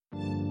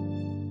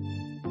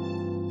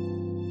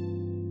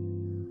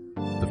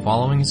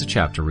following is a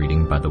chapter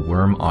reading by the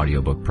Worm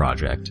Audiobook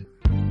Project.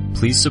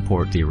 Please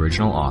support the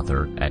original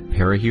author at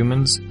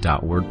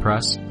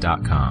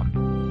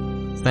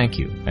parahumans.wordpress.com. Thank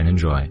you and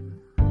enjoy.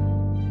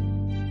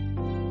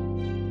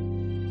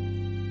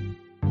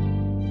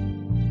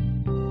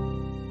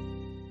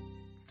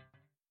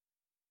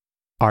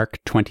 Arc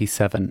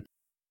 27,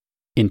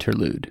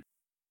 Interlude.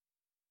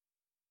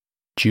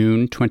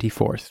 June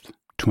 24th,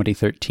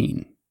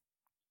 2013.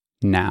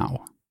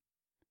 Now.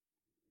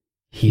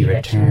 He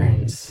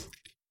returns.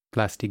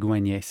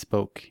 Glastigüeñe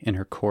spoke in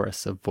her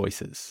chorus of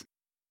voices.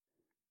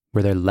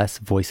 Were there less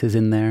voices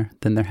in there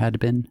than there had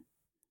been?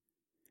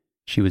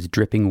 She was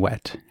dripping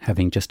wet,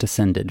 having just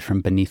ascended from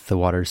beneath the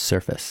water's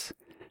surface,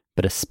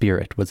 but a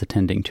spirit was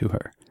attending to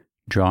her,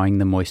 drawing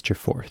the moisture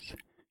forth,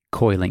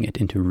 coiling it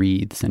into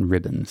wreaths and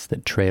ribbons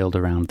that trailed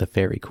around the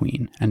Fairy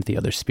Queen and the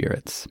other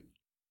spirits.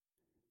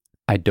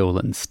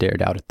 Eidolon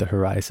stared out at the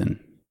horizon.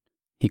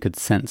 He could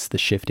sense the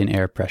shift in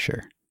air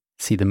pressure,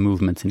 see the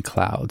movements in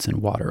clouds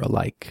and water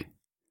alike.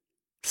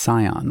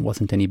 Scion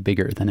wasn't any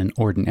bigger than an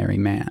ordinary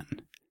man,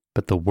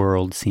 but the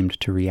world seemed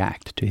to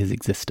react to his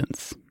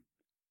existence.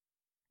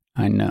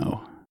 "I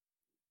know,"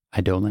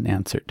 Eidolon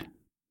answered,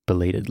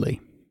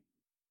 belatedly.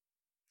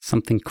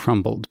 Something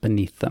crumbled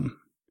beneath them.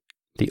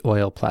 The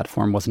oil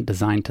platform wasn't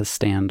designed to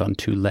stand on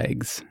two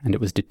legs, and it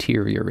was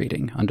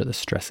deteriorating under the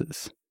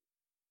stresses.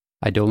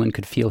 Eidolon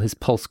could feel his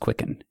pulse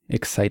quicken,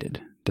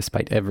 excited,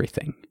 despite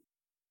everything.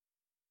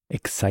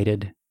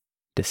 Excited,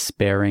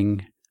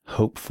 despairing,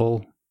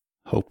 hopeful,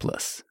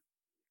 hopeless.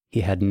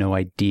 He had no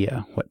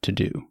idea what to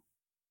do.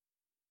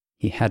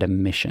 He had a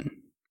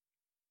mission.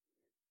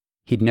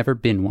 He'd never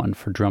been one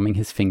for drumming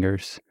his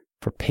fingers,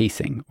 for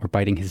pacing or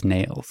biting his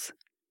nails.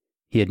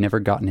 He had never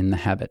gotten in the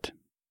habit.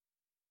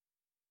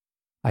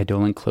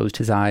 Eidolon closed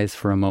his eyes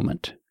for a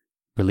moment,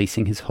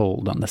 releasing his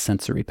hold on the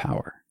sensory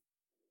power.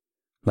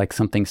 Like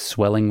something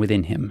swelling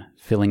within him,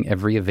 filling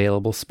every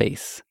available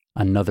space,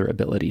 another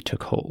ability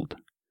took hold.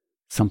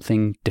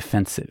 Something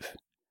defensive.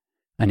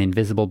 An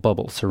invisible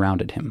bubble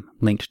surrounded him,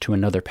 linked to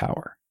another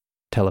power,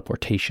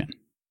 teleportation.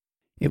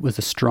 It was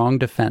a strong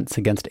defense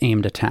against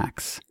aimed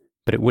attacks,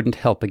 but it wouldn't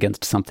help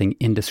against something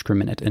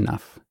indiscriminate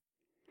enough.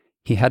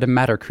 He had a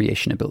matter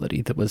creation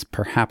ability that was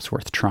perhaps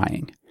worth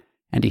trying,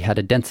 and he had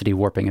a density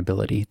warping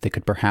ability that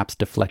could perhaps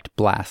deflect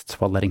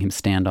blasts while letting him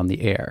stand on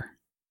the air.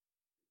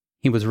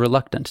 He was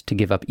reluctant to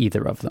give up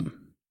either of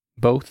them.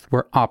 Both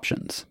were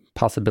options,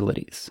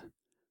 possibilities.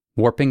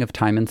 Warping of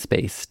time and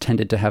space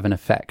tended to have an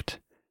effect,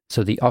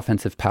 so the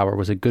offensive power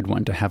was a good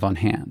one to have on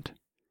hand.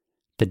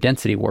 The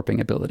density warping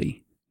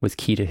ability was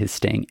key to his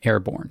staying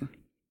airborne.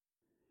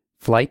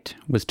 Flight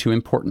was too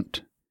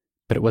important,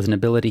 but it was an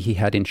ability he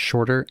had in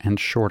shorter and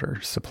shorter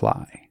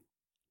supply.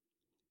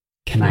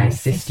 "Can I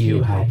assist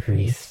you, High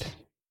Priest?"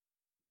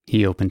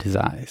 He opened his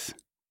eyes.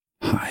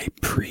 "High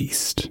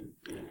Priest.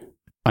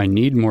 I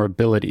need more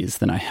abilities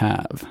than I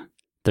have.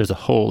 There's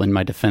a hole in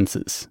my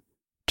defenses.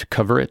 To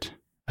cover it,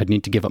 I'd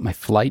need to give up my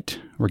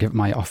flight or give up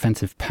my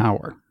offensive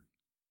power."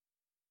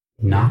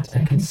 "Not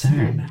a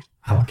concern.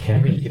 I'll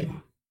carry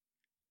you."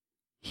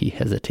 He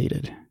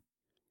hesitated.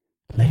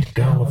 "Let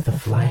go of the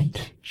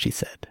flight," she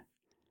said.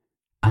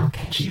 "I'll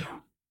catch you."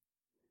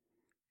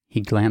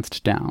 He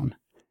glanced down,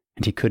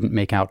 and he couldn't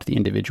make out the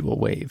individual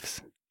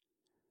waves.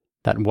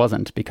 That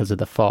wasn't because of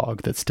the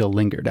fog that still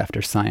lingered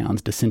after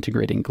Scion's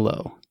disintegrating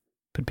glow,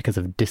 but because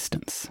of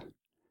distance.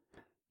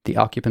 The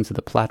occupants of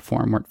the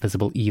platform weren't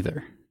visible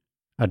either.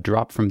 A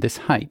drop from this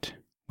height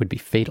would be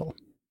fatal.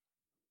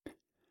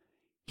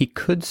 He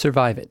could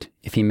survive it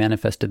if he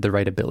manifested the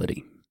right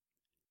ability.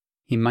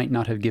 He might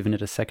not have given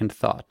it a second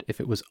thought if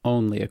it was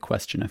only a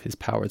question of his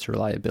power's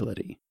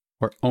reliability,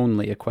 or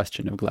only a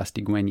question of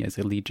Glastigüeñe's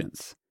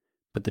allegiance,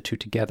 but the two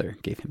together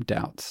gave him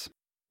doubts.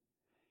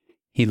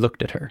 He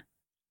looked at her.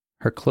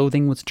 Her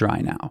clothing was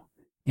dry now,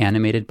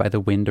 animated by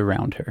the wind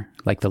around her,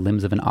 like the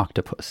limbs of an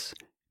octopus,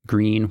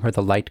 green where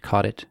the light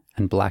caught it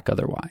and black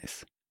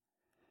otherwise.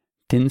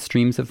 Thin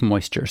streams of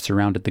moisture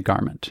surrounded the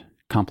garment,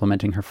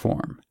 complementing her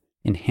form,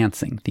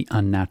 enhancing the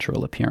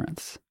unnatural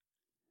appearance.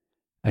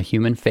 A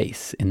human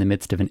face in the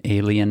midst of an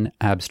alien,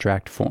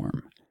 abstract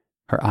form,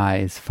 her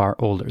eyes far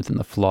older than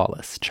the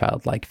flawless,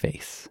 childlike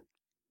face.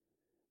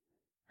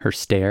 Her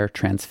stare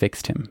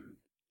transfixed him.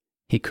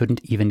 He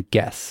couldn't even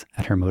guess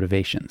at her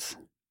motivations.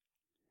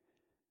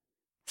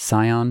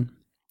 Scion,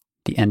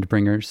 the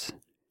Endbringers,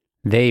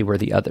 they were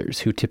the others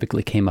who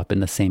typically came up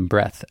in the same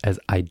breath as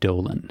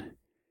Eidolon.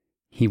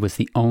 He was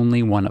the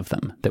only one of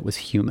them that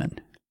was human.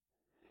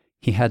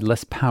 He had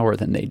less power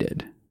than they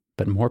did,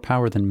 but more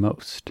power than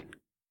most.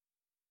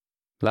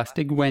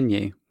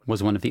 Glastigüeñe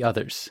was one of the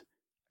others,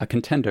 a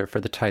contender for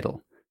the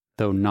title,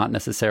 though not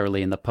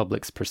necessarily in the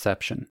public's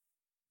perception.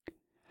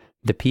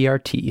 The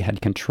PRT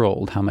had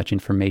controlled how much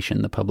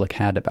information the public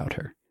had about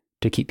her,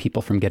 to keep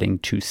people from getting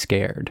too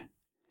scared.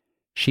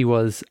 She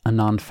was a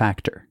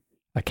non-factor,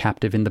 a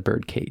captive in the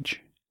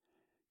birdcage.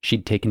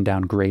 She'd taken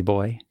down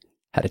Greyboy,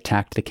 had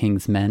attacked the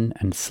king's men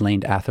and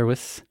slain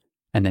Atherwis,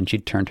 and then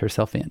she'd turned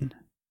herself in.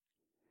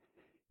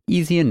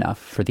 Easy enough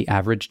for the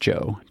average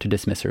Joe to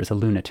dismiss her as a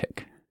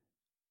lunatic.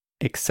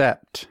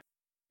 Except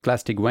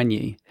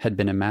Glastigwenyi had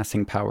been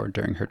amassing power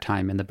during her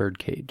time in the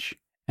birdcage,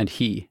 and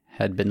he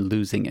had been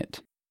losing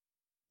it.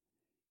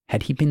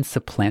 Had he been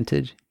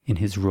supplanted in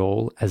his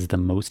role as the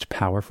most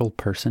powerful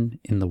person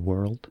in the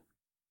world?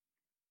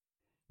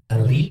 A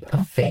leap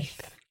of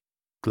faith.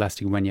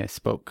 Glastigwenyi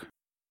spoke.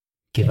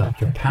 Give up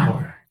your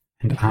power,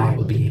 and I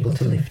will be able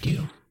to lift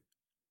you.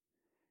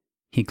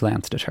 He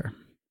glanced at her.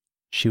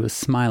 She was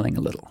smiling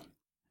a little,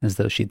 as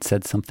though she'd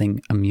said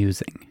something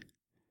amusing.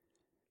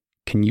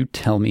 Can you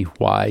tell me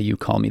why you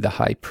call me the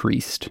High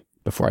Priest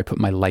before I put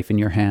my life in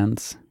your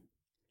hands?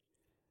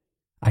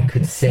 I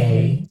could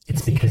say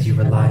it's because you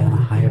rely on a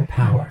higher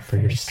power for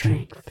your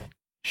strength,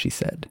 she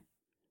said.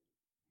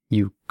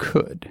 You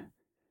could,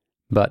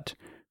 but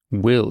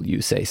will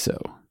you say so?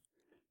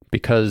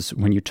 Because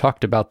when you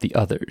talked about the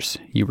others,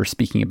 you were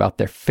speaking about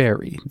their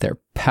ferry, their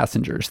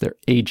passengers, their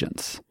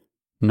agents,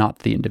 not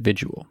the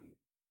individual.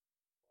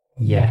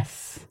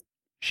 Yes,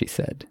 she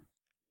said.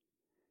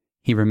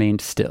 He remained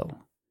still,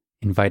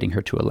 inviting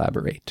her to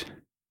elaborate.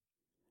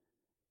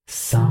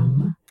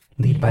 Some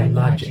lead by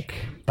logic,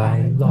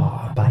 by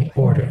law, by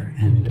order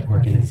and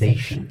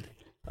organization.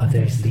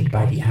 Others lead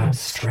by the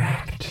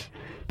abstract,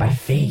 by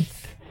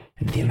faith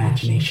and the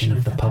imagination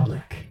of the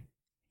public.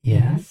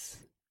 Yes?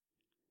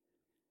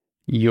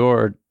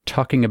 You're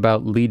talking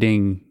about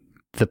leading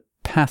the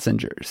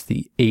passengers,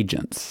 the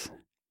agents.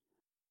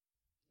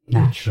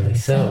 Naturally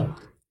so.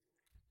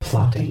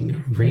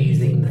 Plotting,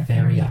 raising the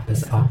ferry up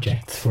as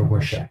objects for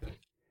worship.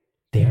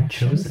 They are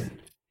chosen,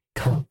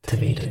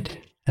 cultivated,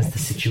 as the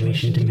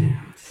situation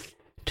demands,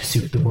 to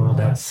suit the world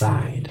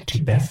outside,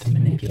 to best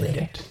manipulate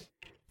it.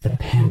 The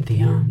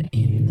pantheon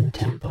in the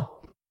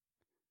temple.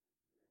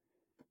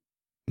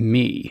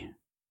 Me.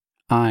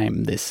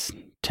 I'm this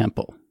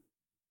temple.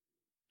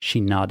 She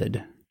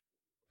nodded.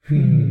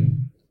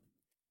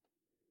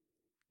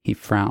 He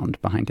frowned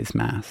behind his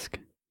mask.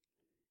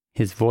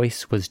 His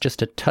voice was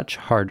just a touch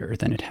harder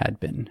than it had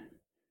been.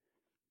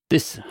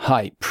 This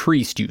high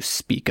priest you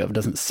speak of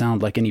doesn't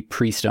sound like any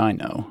priest I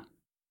know.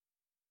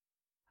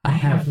 I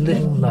have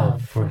little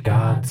love for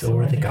gods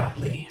or the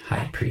godly,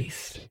 High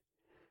Priest.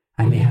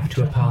 I may have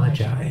to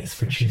apologize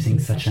for choosing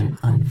such an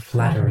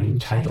unflattering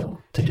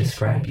title to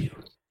describe you.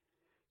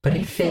 But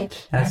it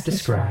fit as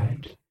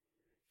described.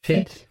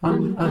 Fit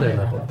on other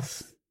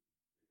levels.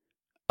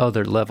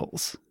 Other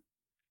levels?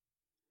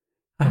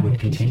 I would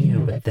continue,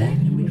 but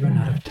then we'd run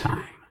out of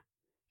time.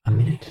 A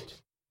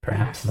minute,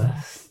 perhaps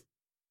less.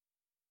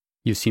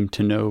 You seem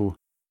to know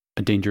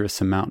a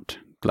dangerous amount,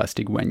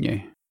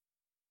 Glastigwenyi.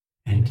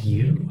 And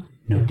you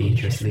know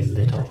dangerously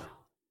little,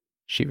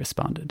 she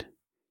responded.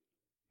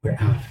 We're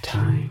out of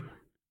time.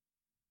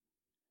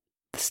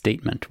 The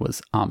statement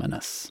was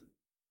ominous.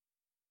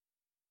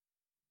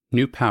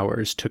 New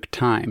powers took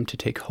time to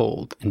take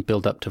hold and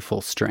build up to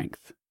full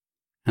strength.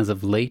 As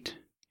of late,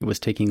 it was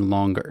taking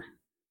longer,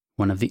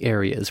 one of the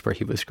areas where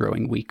he was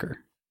growing weaker.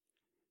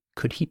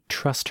 Could he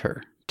trust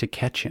her to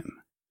catch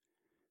him?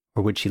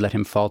 Or would she let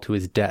him fall to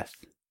his death,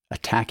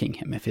 attacking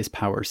him if his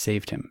power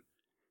saved him,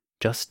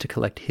 just to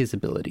collect his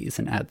abilities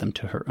and add them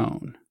to her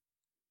own?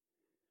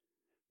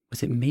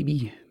 Was it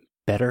maybe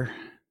better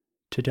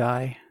to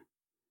die?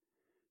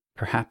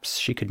 Perhaps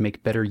she could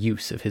make better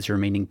use of his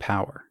remaining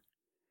power.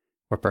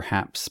 Or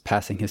perhaps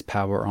passing his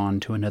power on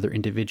to another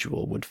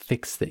individual would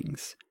fix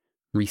things,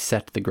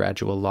 reset the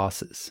gradual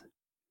losses.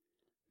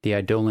 The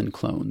Eidolon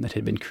clone that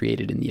had been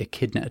created in the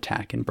Echidna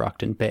attack in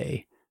Brockton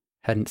Bay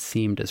hadn't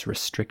seemed as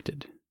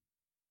restricted.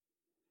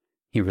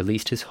 He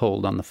released his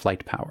hold on the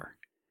flight power,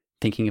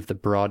 thinking of the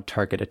broad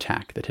target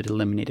attack that had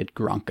eliminated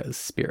Gronka's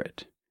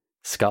spirit,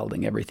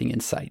 scalding everything in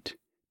sight,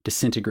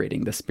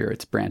 disintegrating the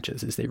spirit's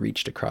branches as they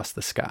reached across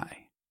the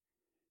sky.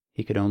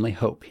 He could only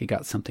hope he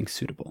got something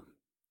suitable.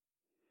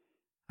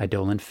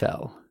 Eidolon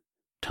fell,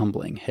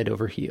 tumbling head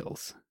over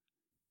heels.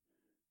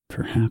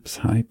 Perhaps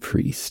High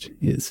Priest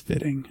is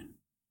fitting.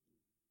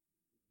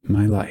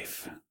 My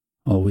life,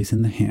 always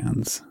in the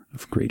hands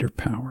of greater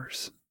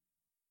powers.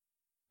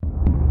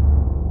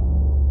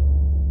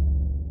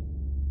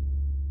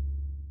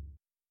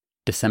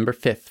 December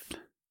 5th,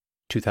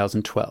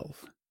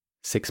 2012,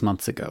 6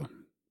 months ago.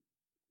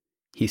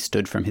 He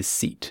stood from his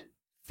seat,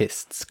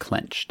 fists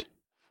clenched.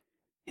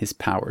 His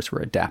powers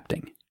were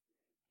adapting.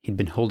 He'd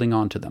been holding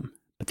on to them,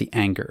 but the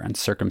anger and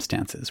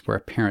circumstances were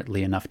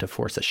apparently enough to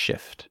force a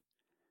shift.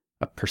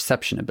 A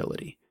perception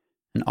ability,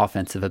 an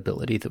offensive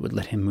ability that would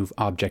let him move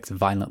objects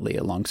violently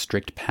along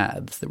strict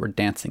paths that were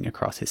dancing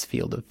across his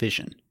field of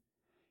vision,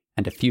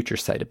 and a future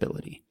sight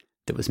ability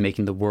that was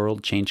making the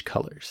world change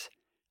colors,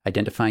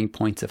 identifying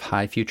points of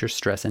high future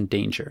stress and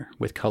danger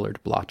with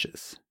colored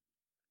blotches.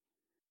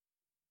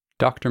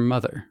 Dr.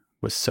 Mother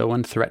was so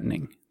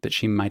unthreatening that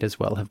she might as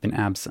well have been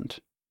absent,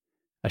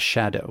 a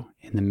shadow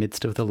in the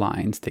midst of the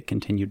lines that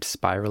continued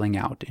spiraling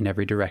out in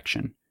every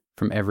direction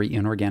from every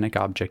inorganic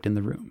object in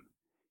the room,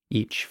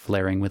 each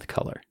flaring with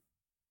color.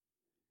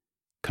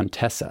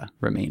 Contessa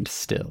remained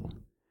still,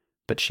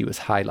 but she was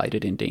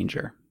highlighted in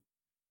danger.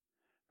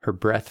 Her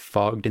breath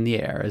fogged in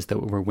the air as though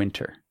it were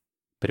winter,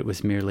 but it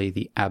was merely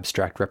the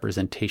abstract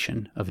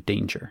representation of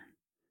danger.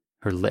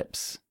 Her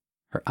lips,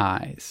 her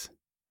eyes,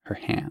 her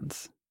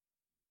hands.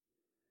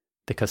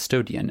 The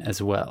custodian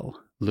as well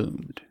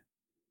loomed.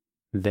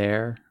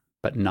 There,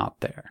 but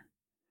not there,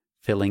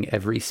 filling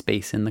every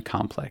space in the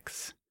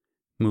complex,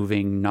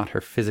 moving not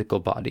her physical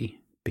body,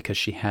 because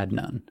she had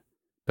none,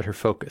 but her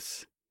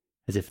focus,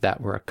 as if that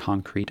were a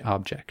concrete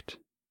object.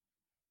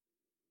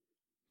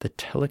 The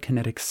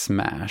telekinetic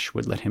smash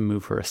would let him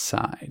move her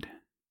aside.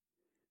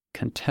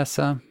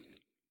 Contessa?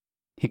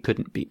 He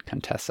couldn't beat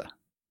Contessa.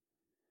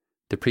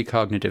 The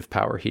precognitive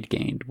power he'd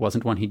gained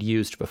wasn't one he'd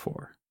used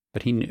before,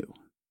 but he knew.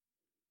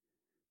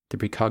 The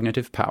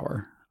precognitive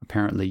power,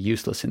 apparently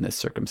useless in this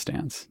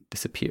circumstance,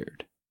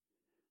 disappeared.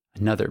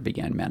 Another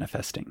began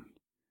manifesting.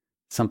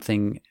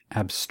 Something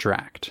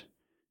abstract,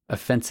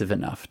 offensive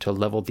enough to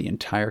level the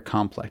entire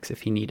complex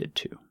if he needed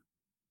to.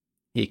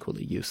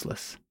 Equally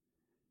useless.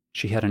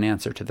 She had an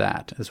answer to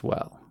that as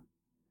well.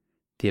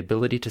 The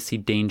ability to see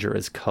danger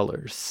as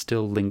colors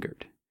still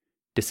lingered,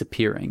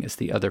 disappearing as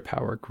the other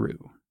power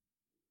grew.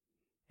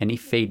 Any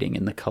fading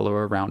in the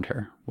color around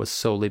her was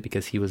solely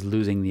because he was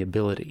losing the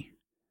ability,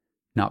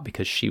 not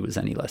because she was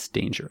any less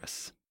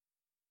dangerous.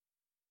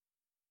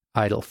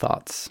 Idle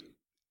thoughts.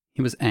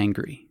 He was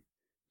angry.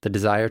 The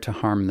desire to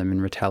harm them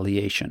in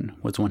retaliation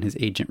was one his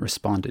agent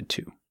responded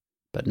to,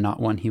 but not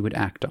one he would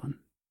act on.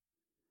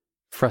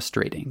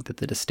 Frustrating that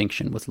the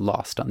distinction was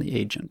lost on the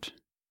agent.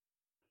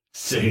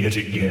 "Say it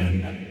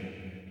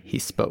again," he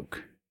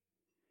spoke.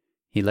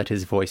 He let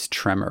his voice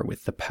tremor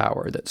with the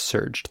power that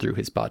surged through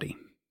his body.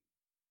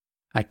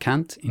 "I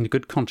can't, in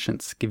good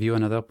conscience, give you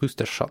another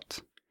booster shot.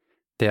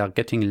 They are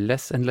getting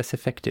less and less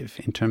effective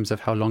in terms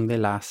of how long they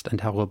last and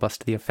how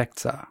robust the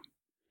effects are."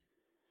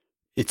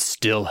 "It's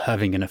still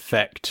having an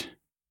effect,"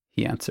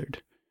 he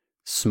answered.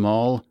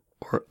 "Small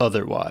or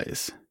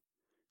otherwise.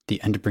 The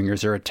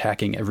Endbringers are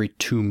attacking every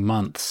 2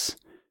 months.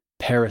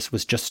 Paris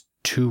was just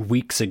 2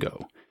 weeks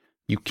ago.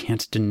 You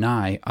can't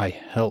deny I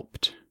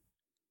helped."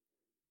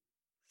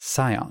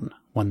 "Scion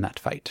won that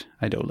fight,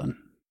 Eidolon,"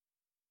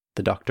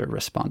 the doctor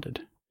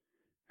responded.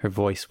 Her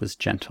voice was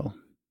gentle,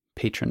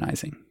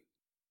 patronizing.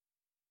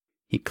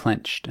 He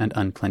clenched and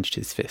unclenched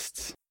his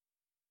fists.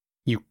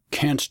 "You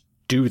can't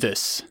do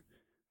this.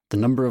 The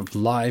number of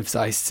lives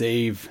I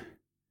save..."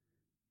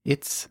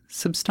 "It's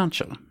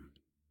substantial."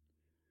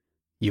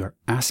 "You're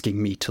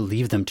asking me to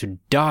leave them to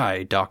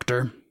die,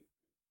 Doctor,"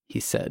 he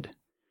said,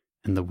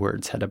 and the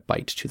words had a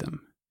bite to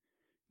them.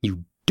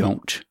 "You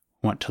don't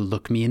want to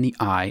look me in the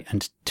eye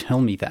and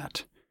tell me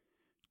that.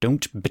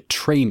 Don't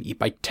betray me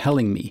by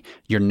telling me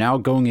you're now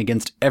going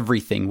against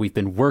everything we've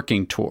been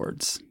working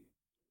towards."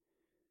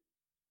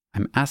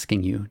 "I'm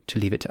asking you to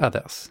leave it to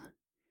others.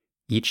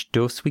 Each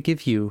dose we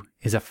give you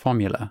is a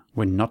formula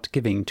we're not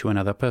giving to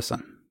another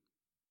person."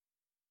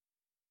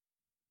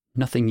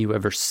 "Nothing you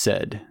ever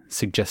said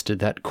suggested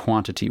that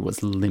quantity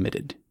was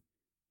limited,"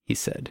 he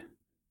said.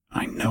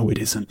 "I know it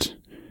isn't.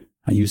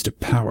 I used a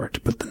power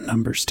to put the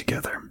numbers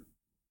together."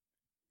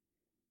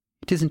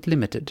 "It isn't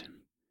limited.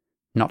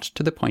 Not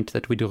to the point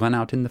that we'd run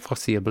out in the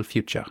foreseeable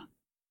future."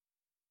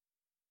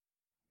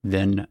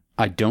 "Then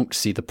I don't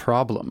see the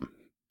problem,"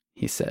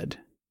 he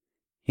said.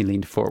 He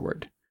leaned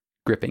forward,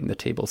 gripping the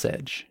table's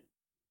edge.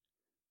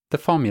 "The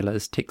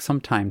formulas take some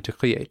time to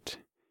create.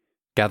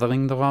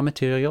 Gathering the raw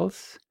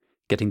materials,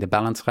 getting the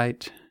balance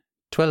right,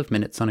 12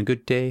 minutes on a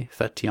good day,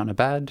 30 on a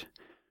bad,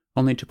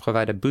 only to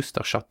provide a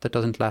booster shot that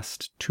doesn't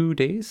last 2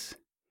 days.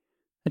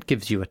 It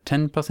gives you a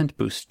 10%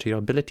 boost to your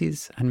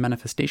abilities and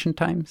manifestation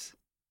times.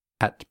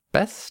 At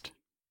best."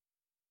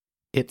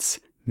 "It's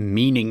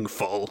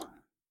meaningful,"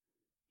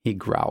 he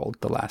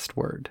growled the last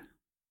word.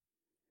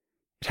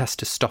 "It has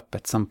to stop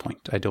at some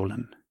point,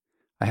 Eidolon.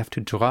 I have to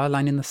draw a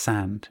line in the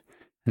sand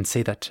and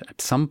say that at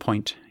some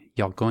point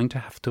you're going to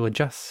have to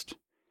adjust.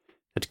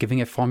 That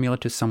giving a formula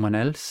to someone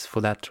else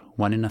for that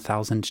 1 in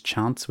 1,000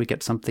 chance we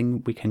get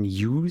something we can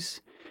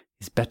use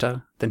is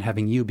better than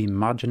having you be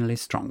marginally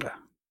stronger."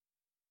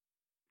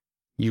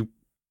 "You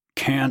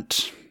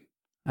can't..."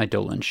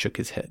 Eidolon shook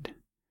his head.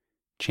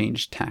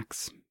 Changed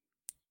tacks.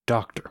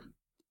 "Doctor,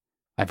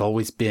 I've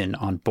always been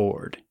on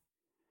board.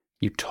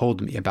 You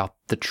told me about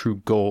the true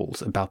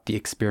goals, about the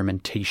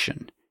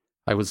experimentation.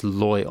 I was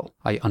loyal.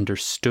 I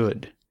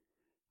understood.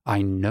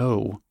 I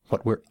know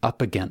what we're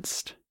up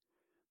against.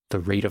 The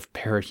rate of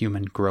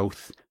parahuman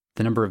growth,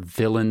 the number of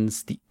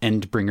villains, the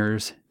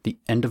Endbringers, the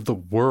end of the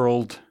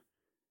world."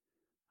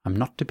 "I'm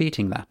not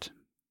debating that,"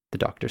 the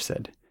doctor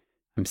said.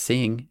 "I'm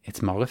saying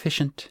it's more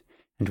efficient,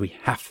 and we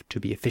have to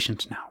be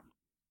efficient now."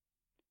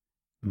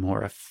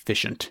 "More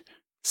efficient?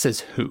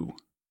 Says who?"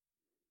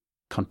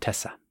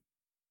 "Contessa."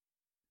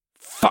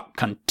 "Fuck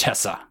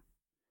Contessa!"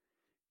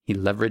 He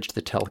leveraged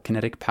the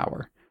telekinetic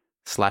power,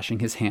 slashing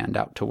his hand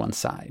out to one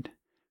side.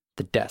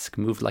 The desk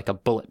moved like a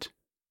bullet,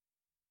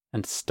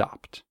 and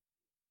stopped,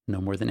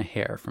 no more than a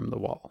hair from the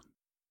wall.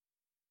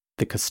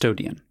 The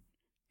custodian,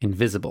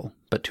 invisible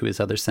but to his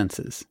other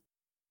senses,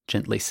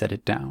 gently set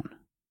it down.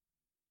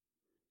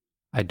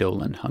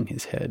 Eidolon hung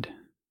his head.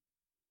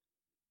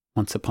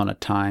 Once upon a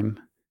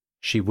time,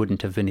 She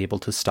wouldn't have been able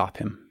to stop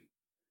him.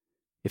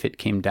 If it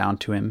came down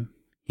to him,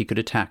 he could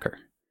attack her,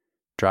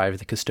 drive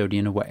the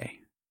custodian away.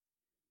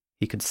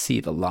 He could see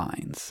the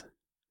lines.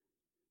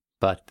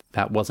 But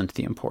that wasn't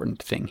the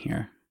important thing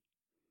here.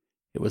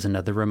 It was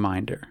another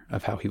reminder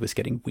of how he was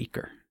getting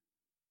weaker.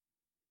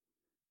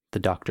 The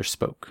doctor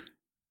spoke.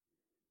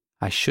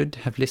 I should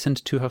have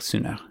listened to her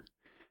sooner,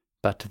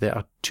 but there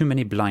are too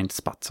many blind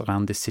spots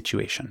around this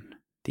situation.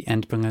 The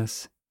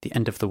Endbringers, the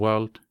end of the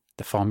world,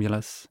 the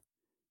formulas,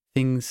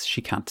 things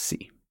she can't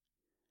see.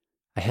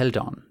 I held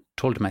on,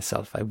 told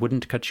myself I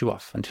wouldn't cut you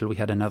off until we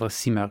had another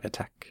Simurgh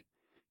attack,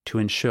 to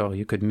ensure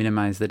you could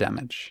minimize the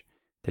damage,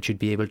 that you'd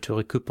be able to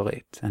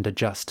recuperate and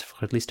adjust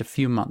for at least a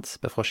few months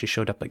before she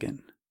showed up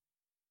again.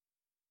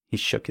 He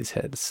shook his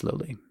head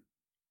slowly.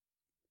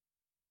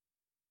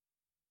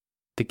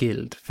 The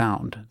Guild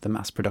found the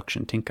mass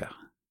production tinker.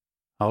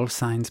 All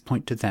signs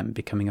point to them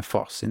becoming a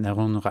force in their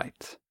own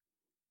right.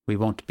 We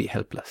won't be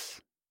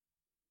helpless.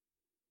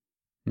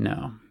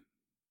 No,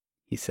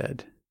 he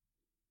said.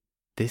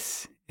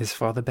 This is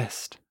for the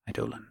best,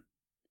 Eidolon.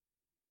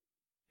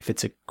 If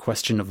it's a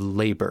question of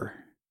labor,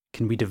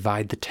 can we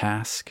divide the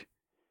task?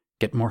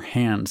 Get more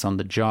hands on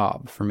the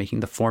job for making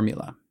the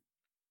formula?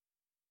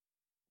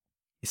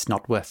 It's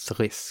not worth the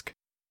risk.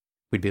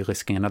 We'd be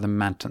risking another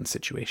Manton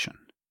situation.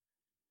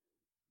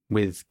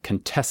 With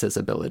Contessa's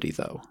ability,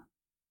 though.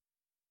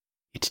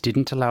 It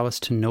didn't allow us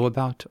to know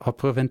about or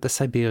prevent the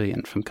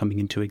Siberian from coming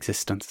into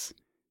existence.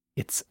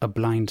 It's a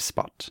blind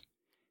spot.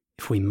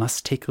 If we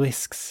must take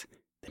risks,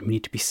 then we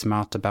need to be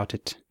smart about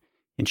it,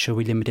 ensure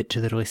we limit it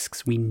to the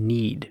risks we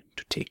need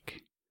to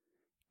take.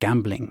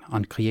 Gambling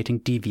on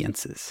creating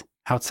deviances,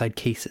 outside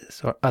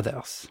cases, or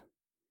others.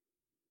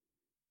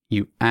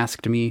 You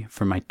asked me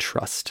for my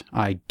trust.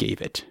 I gave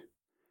it.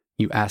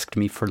 You asked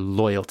me for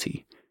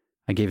loyalty.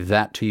 I gave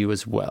that to you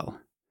as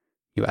well.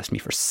 You asked me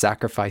for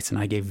sacrifice, and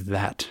I gave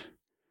that.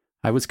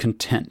 I was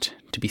content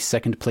to be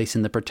second place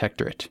in the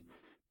Protectorate,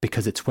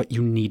 because it's what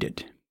you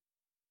needed.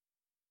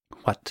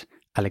 What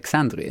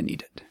Alexandria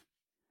needed.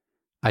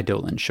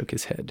 Eidolon shook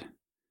his head.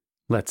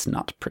 Let's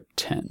not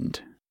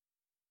pretend.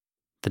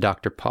 The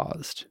doctor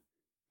paused,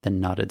 then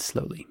nodded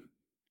slowly.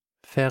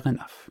 Fair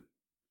enough.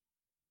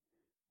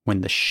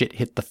 When the shit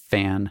hit the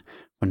fan,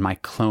 when my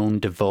clone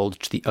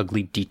divulged the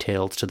ugly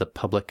details to the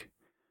public,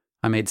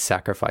 I made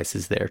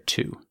sacrifices there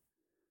too.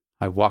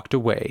 I walked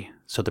away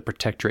so the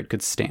Protectorate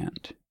could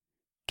stand.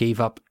 Gave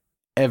up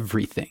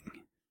everything.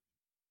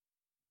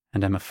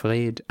 And I'm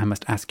afraid I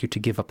must ask you to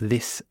give up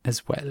this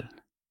as well.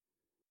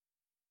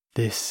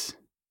 This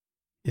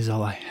is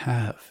all I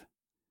have,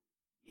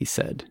 he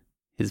said,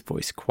 his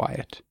voice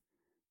quiet.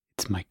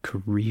 It's my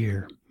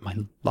career, my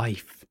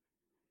life.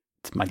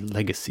 It's my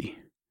legacy.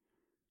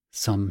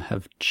 Some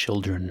have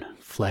children,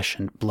 flesh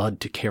and blood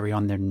to carry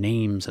on their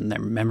names and their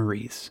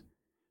memories.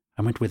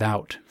 I went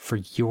without for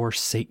your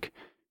sake,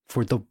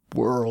 for the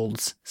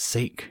world's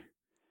sake.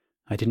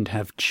 I didn't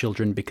have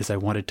children because I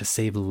wanted to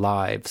save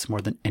lives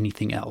more than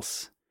anything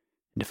else.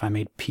 And if I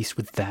made peace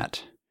with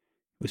that,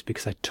 it was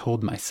because I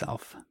told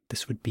myself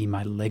this would be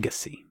my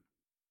legacy.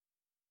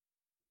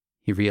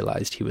 He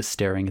realized he was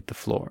staring at the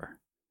floor,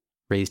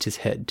 raised his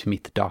head to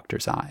meet the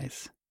doctor's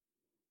eyes.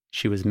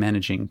 She was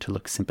managing to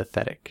look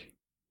sympathetic.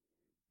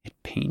 It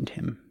pained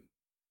him.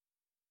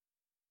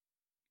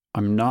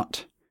 I'm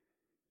not.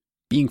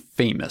 Being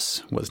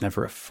famous was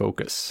never a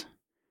focus.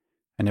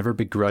 I never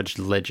begrudged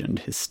Legend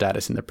his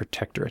status in the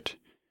Protectorate.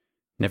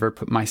 Never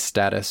put my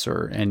status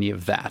or any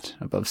of that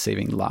above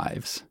saving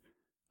lives.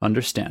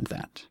 Understand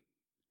that.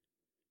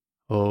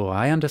 Oh,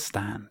 I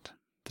understand,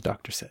 the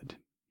doctor said.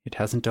 It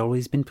hasn't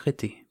always been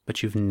pretty,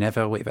 but you've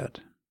never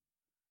wavered.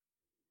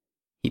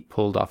 He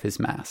pulled off his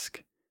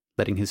mask,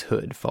 letting his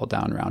hood fall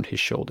down around his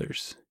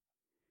shoulders.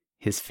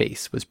 His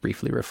face was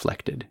briefly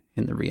reflected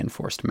in the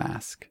reinforced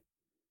mask.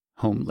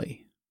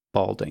 Homely,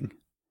 balding,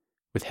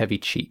 with heavy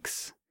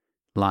cheeks,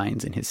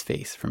 lines in his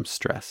face from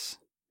stress,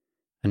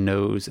 a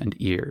nose and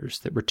ears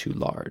that were too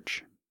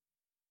large.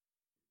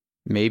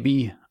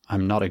 Maybe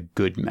I'm not a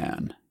good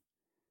man,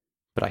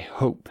 but I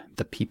hope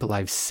the people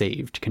I've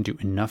saved can do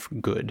enough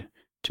good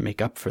to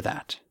make up for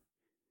that.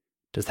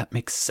 Does that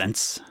make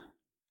sense?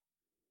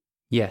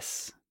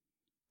 Yes,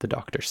 the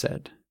doctor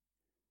said.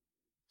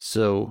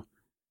 So,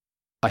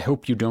 I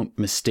hope you don't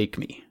mistake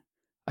me.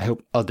 I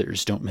hope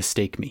others don't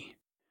mistake me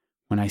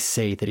when I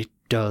say that it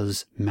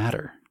does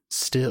matter,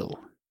 still.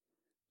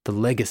 The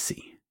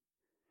legacy.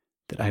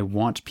 That I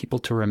want people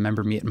to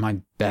remember me at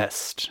my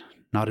best,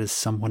 not as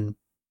someone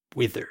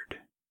withered.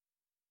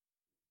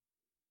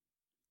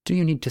 Do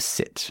you need to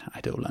sit,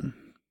 Eidolon?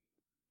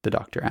 The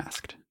doctor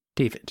asked.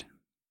 David.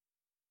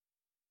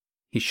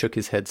 He shook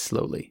his head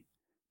slowly,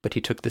 but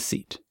he took the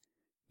seat,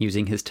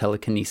 using his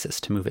telekinesis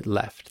to move it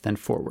left, then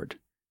forward,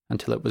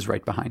 until it was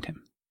right behind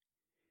him.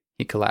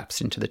 He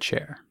collapsed into the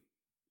chair.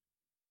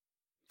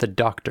 The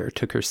doctor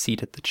took her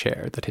seat at the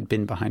chair that had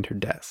been behind her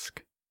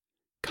desk.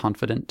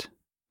 Confident,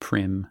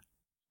 prim,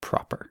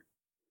 proper.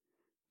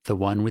 The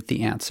one with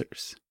the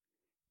answers,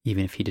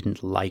 even if he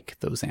didn't like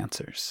those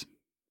answers.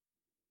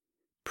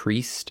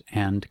 priest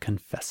and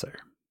confessor.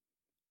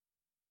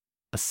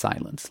 A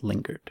silence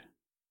lingered.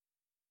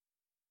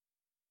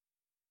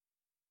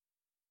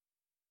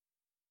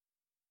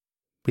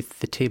 With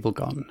the table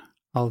gone,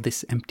 all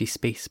this empty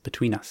space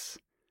between us,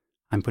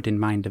 I'm put in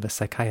mind of a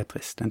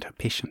psychiatrist and her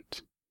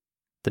patient,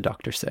 the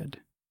doctor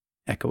said,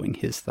 echoing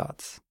his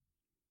thoughts.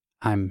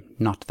 I'm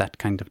not that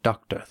kind of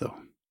doctor, though.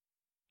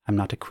 I'm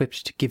not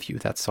equipped to give you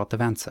that sort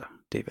of answer,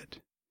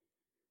 David.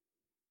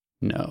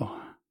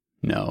 No,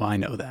 I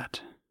know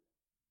that.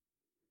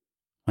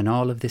 When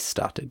all of this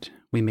started,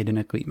 we made an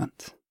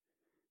agreement.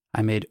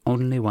 I made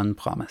only one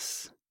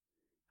promise.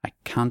 I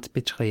can't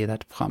betray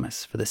that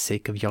promise for the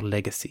sake of your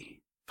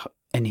legacy, for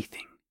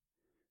anything.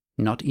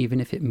 Not even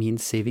if it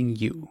means saving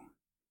you,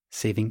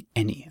 saving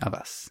any of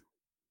us.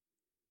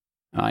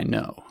 I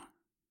know.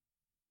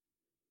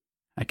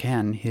 I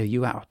can hear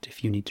you out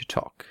if you need to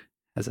talk,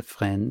 as a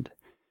friend,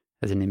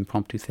 as an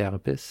impromptu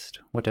therapist,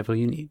 whatever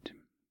you need.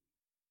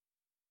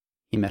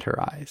 He met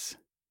her eyes.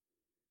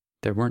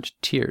 There weren't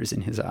tears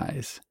in his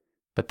eyes,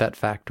 but that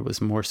fact was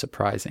more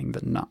surprising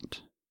than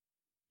not.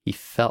 He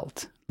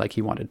felt like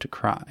he wanted to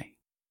cry.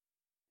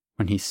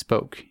 When he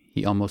spoke,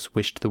 he almost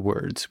wished the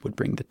words would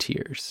bring the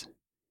tears.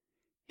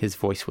 His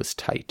voice was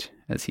tight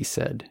as he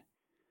said,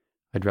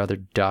 I'd rather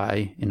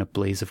die in a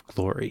blaze of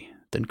glory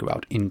than go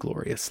out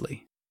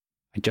ingloriously.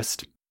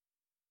 It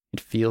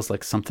feels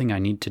like something I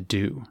need to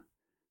do.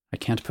 I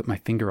can't put my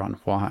finger on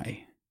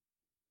why.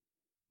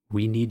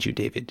 We need you,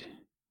 David.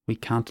 We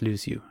can't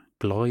lose you,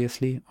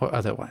 gloriously or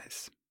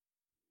otherwise.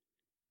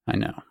 I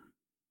know.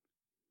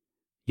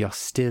 You're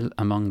still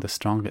among the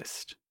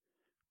strongest.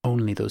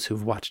 Only those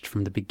who've watched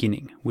from the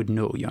beginning would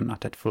know you're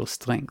not at full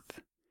strength.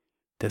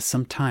 There's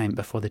some time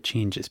before the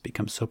changes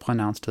become so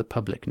pronounced the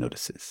public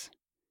notices.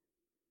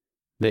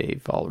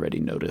 They've already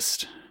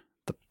noticed.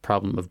 The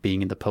problem of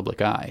being in the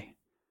public eye.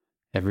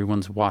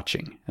 Everyone's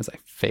watching as I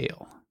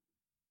fail.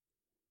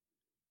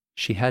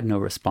 She had no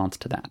response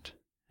to that,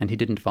 and he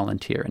didn't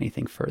volunteer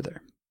anything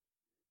further.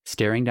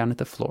 Staring down at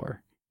the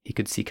floor, he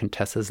could see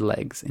Contessa's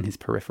legs in his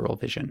peripheral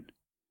vision.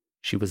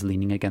 She was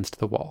leaning against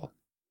the wall,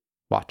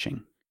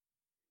 watching.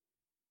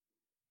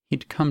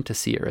 He'd come to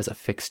see her as a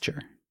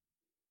fixture.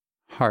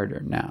 Harder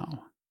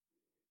now.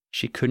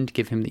 She couldn't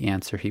give him the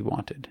answer he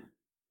wanted.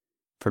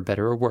 For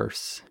better or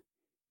worse,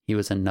 he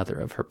was another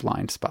of her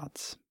blind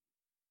spots.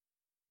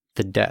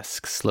 The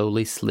desk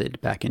slowly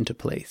slid back into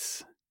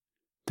place.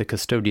 The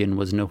custodian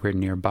was nowhere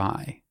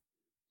nearby,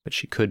 but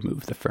she could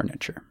move the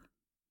furniture.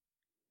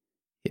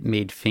 It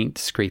made faint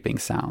scraping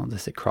sounds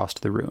as it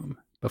crossed the room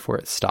before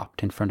it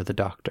stopped in front of the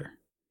doctor.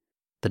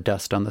 The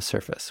dust on the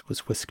surface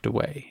was whisked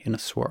away in a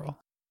swirl.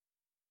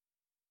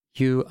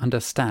 You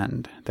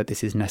understand that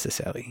this is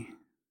necessary?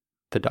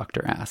 The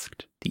doctor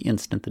asked the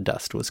instant the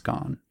dust was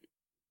gone.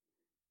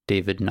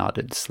 David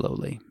nodded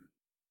slowly.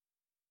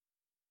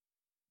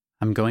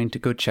 I'm going to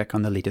go check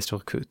on the latest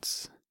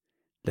recruits.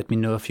 Let me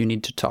know if you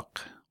need to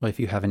talk or if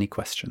you have any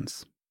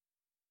questions.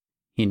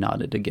 He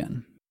nodded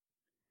again.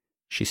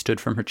 She stood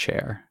from her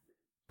chair,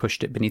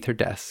 pushed it beneath her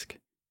desk,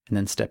 and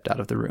then stepped out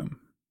of the room.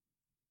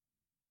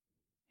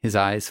 His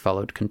eyes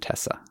followed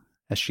Contessa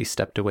as she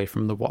stepped away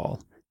from the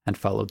wall and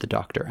followed the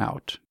doctor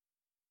out.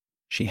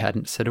 She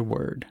hadn't said a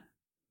word,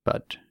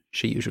 but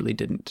she usually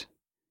didn't.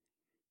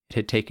 It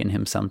had taken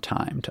him some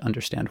time to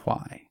understand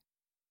why.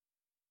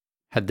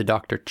 Had the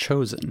doctor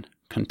chosen,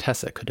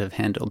 Contessa could have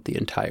handled the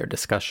entire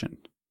discussion.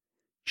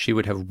 She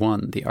would have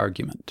won the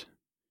argument.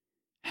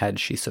 Had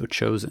she so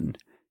chosen,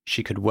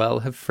 she could well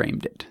have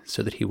framed it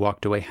so that he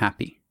walked away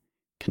happy,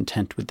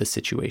 content with the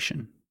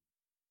situation.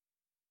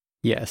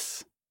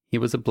 Yes, he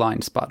was a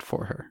blind spot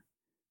for her,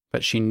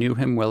 but she knew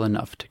him well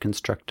enough to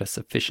construct a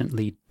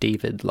sufficiently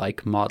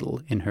David-like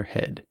model in her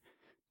head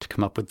to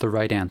come up with the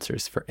right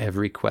answers for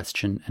every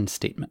question and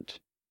statement.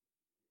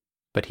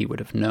 But he would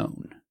have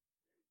known.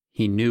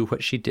 He knew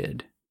what she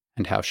did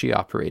and how she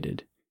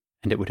operated,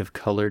 and it would have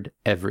colored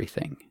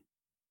everything.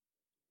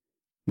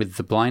 With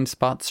the blind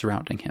spot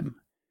surrounding him,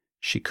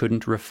 she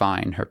couldn't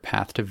refine her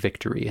path to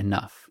victory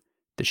enough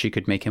that she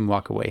could make him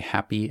walk away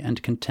happy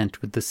and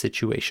content with the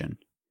situation,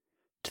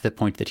 to the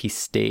point that he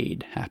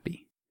stayed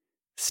happy,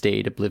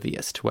 stayed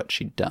oblivious to what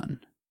she'd done.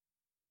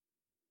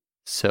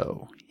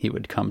 So he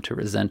would come to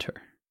resent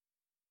her.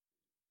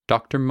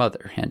 Dr.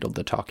 Mother handled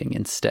the talking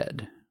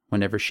instead,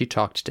 whenever she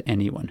talked to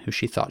anyone who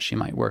she thought she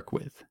might work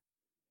with.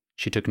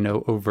 She took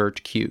no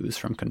overt cues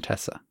from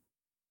Contessa.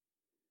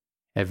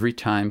 Every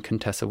time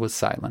Contessa was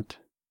silent,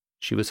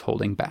 she was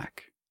holding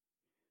back.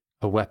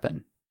 A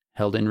weapon,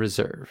 held in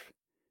reserve,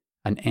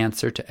 an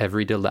answer to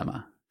every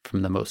dilemma,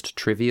 from the most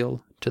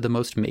trivial to the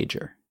most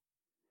major.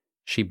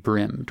 She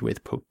brimmed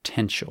with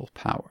potential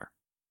power.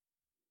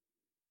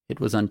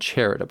 It was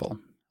uncharitable,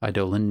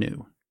 Eidolon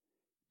knew,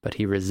 but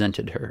he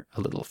resented her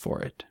a little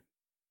for it.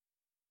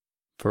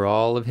 For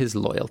all of his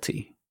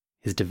loyalty,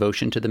 his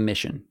devotion to the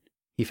mission,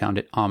 he found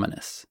it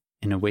ominous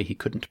in a way he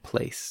couldn't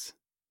place.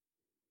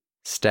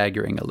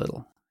 Staggering a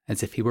little,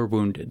 as if he were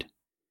wounded,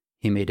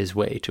 he made his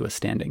way to a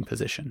standing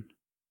position.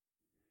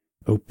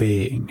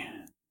 Obeying,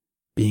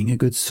 being a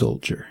good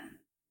soldier,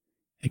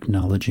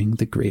 acknowledging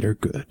the greater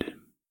good.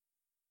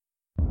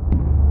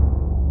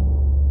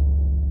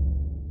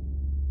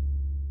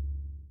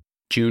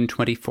 June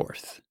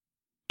 24th,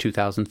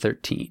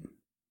 2013.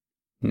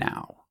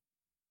 Now.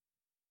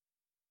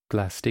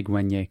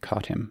 Glastigwenye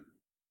caught him.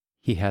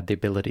 He had the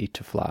ability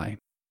to fly.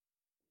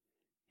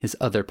 His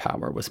other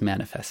power was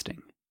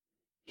manifesting.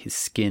 His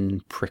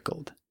skin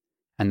prickled,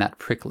 and that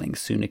prickling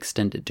soon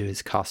extended to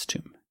his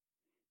costume.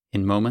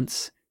 In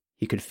moments,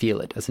 he could feel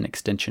it as an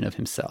extension of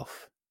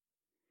himself.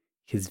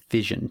 His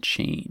vision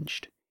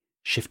changed,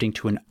 shifting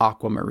to an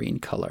aquamarine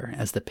color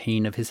as the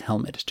pane of his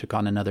helmet took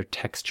on another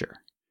texture,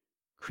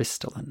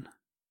 crystalline.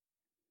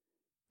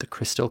 The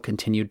crystal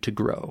continued to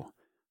grow,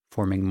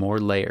 forming more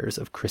layers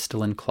of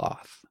crystalline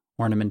cloth,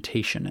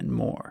 ornamentation, and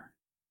more.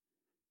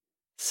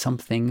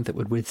 Something that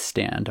would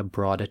withstand a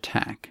broad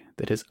attack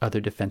that his other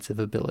defensive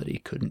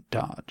ability couldn't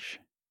dodge.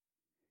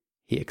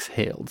 He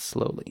exhaled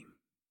slowly.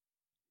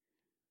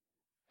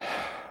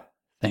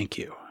 Thank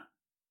you.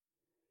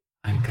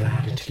 I'm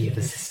glad to be of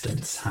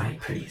assistance, High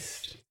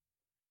Priest.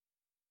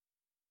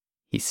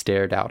 He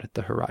stared out at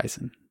the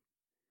horizon.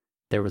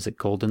 There was a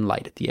golden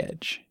light at the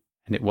edge,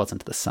 and it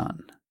wasn't the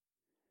sun.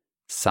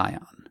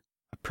 Scion,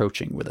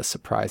 approaching with a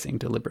surprising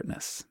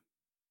deliberateness.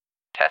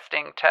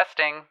 Testing,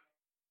 testing.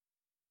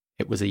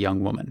 It was a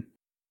young woman.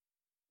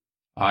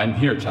 I'm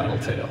here,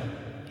 Tattletale.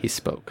 He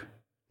spoke,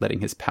 letting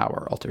his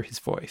power alter his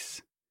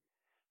voice.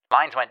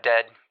 Lines went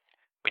dead.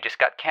 We just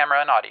got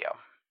camera and audio.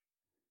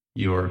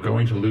 You're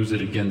going to lose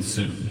it again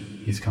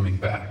soon. He's coming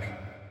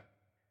back.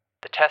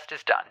 The test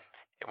is done.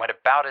 It went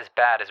about as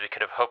bad as we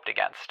could have hoped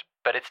against,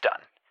 but it's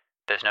done.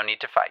 There's no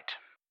need to fight.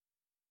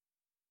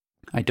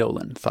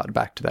 Eidolon thought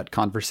back to that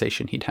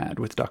conversation he'd had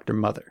with Dr.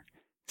 Mother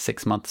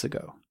 6 months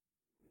ago.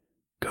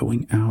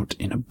 Going out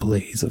in a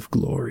blaze of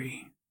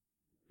glory.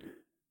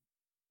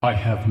 I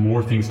have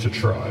more things to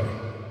try.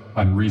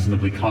 I'm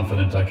reasonably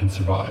confident I can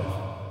survive.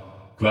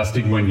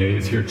 Glastigwenye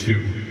is here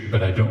too,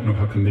 but I don't know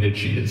how committed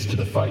she is to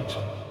the fight.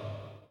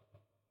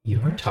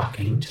 You're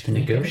talking to the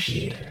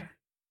negotiator,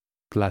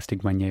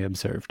 Glastigwenye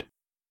observed.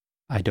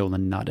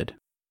 Eidolon nodded.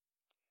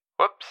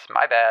 Whoops,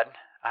 my bad.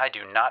 I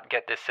do not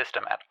get this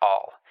system at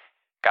all.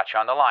 Got you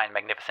on the line,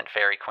 magnificent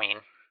fairy queen.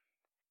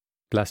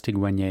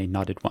 Glastigwenye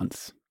nodded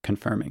once,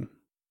 confirming.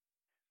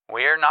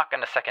 We're not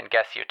going to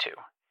second-guess you two.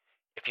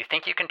 If you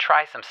think you can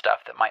try some stuff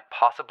that might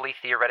possibly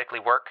theoretically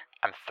work,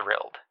 I'm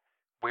thrilled.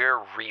 We're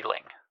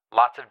reeling.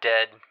 Lots of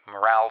dead,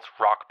 morale's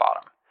rock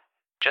bottom.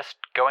 Just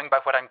going by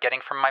what I'm getting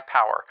from my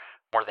power,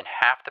 more than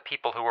half the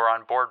people who were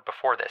on board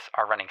before this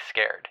are running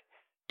scared.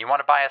 You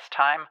want to buy us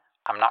time?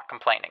 I'm not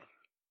complaining.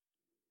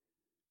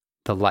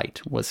 The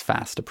light was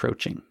fast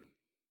approaching.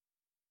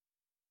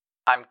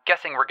 I'm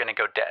guessing we're going to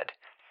go dead.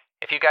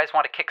 If you guys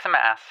want to kick some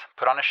ass,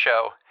 put on a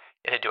show,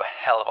 it'd do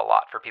a hell of a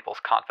lot for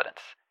people's confidence.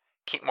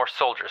 Keep more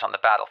soldiers on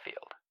the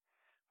battlefield.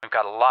 We've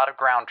got a lot of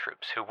ground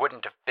troops who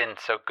wouldn't have been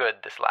so good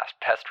this last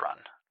test run.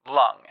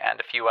 Lung and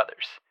a few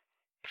others.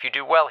 If you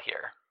do well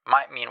here,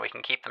 might mean we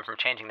can keep them from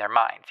changing their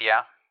minds,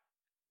 yeah?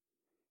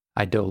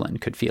 Eidolon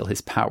could feel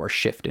his power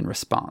shift in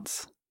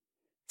response.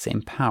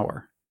 Same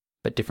power,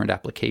 but different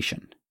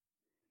application.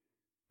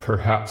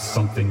 Perhaps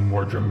something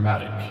more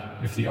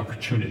dramatic, if the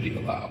opportunity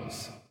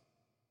allows.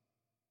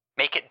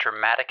 Make it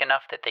dramatic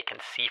enough that they can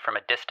see from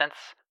a distance,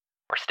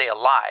 or stay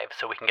alive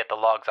so we can get the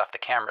logs off the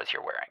cameras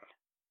you're wearing.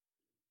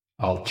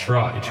 I'll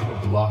try to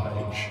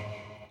oblige,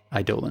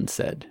 Eidolon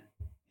said,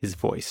 his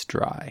voice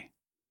dry.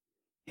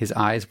 His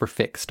eyes were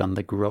fixed on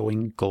the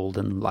growing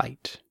golden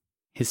light.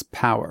 His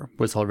power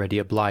was already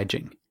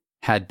obliging,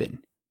 had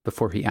been,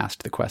 before he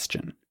asked the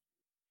question.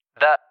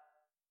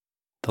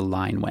 The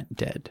line went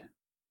dead.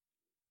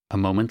 A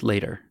moment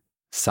later,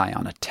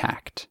 Scion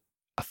attacked,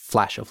 a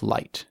flash of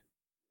light.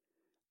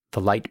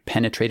 The light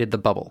penetrated the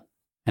bubble,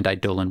 and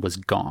Eidolon was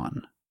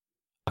gone,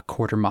 a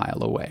quarter mile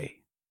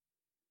away.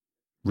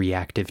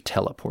 Reactive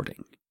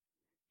teleporting.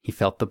 He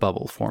felt the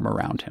bubble form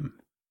around him.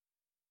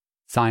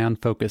 Scion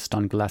focused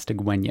on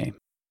Glastigwenye.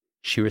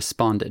 She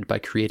responded by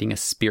creating a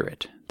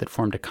spirit that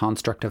formed a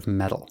construct of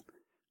metal,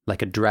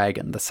 like a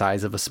dragon the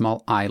size of a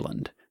small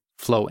island,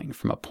 flowing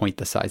from a point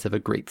the size of a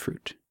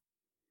grapefruit.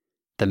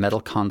 The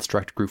metal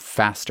construct grew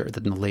faster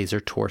than the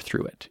laser tore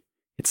through it.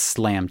 It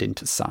slammed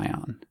into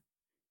Scion.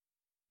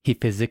 He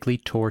physically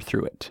tore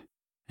through it,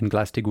 and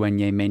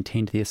Glastigwenye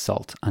maintained the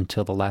assault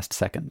until the last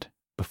second,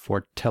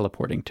 before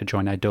teleporting to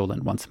join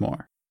Eidolon once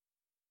more.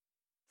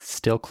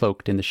 Still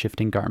cloaked in the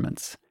shifting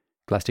garments,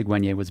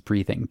 Glastigwenye was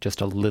breathing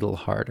just a little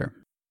harder.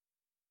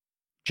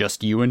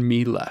 "Just you and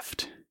me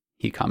left,"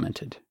 he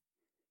commented.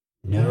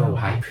 No,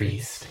 High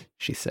Priest,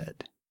 She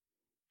said.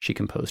 She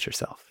composed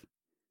herself.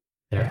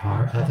 There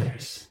are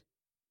others.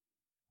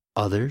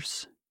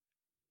 Others?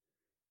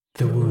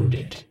 The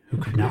wounded who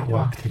could not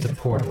walk through the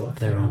portal of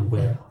their own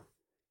will.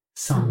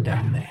 Some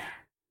down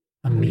there.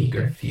 A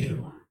meager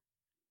few.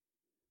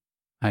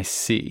 I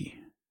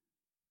see.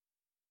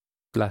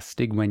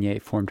 Glastigwenye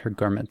formed her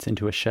garments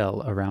into a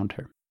shell around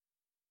her.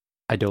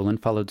 Eidolon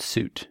followed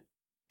suit,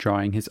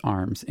 drawing his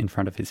arms in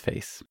front of his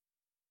face.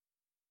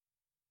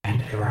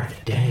 And there are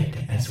the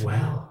dead as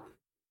well.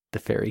 The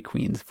Fairy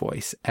Queen's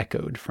voice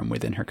echoed from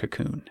within her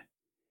cocoon.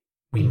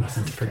 We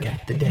mustn't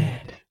forget the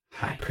dead,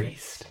 High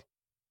Priest.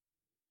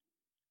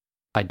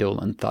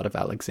 Eidolon thought of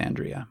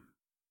Alexandria.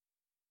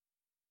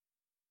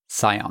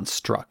 Scion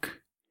struck,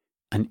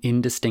 an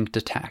indistinct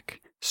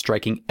attack,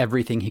 striking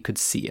everything he could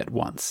see at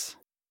once.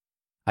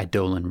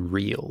 Eidolon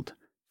reeled,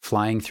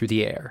 flying through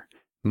the air,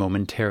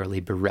 momentarily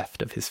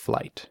bereft of his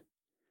flight.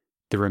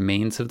 The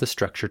remains of the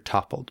structure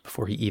toppled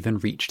before he even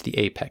reached the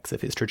apex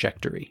of his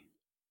trajectory.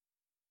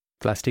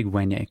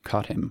 Glastigüeñe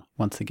caught him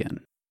once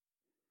again.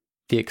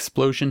 The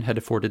explosion had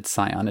afforded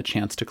Scion a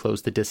chance to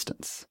close the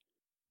distance.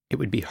 It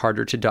would be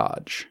harder to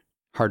dodge,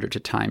 harder to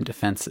time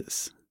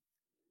defenses.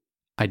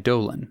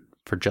 Eidolon,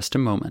 for just a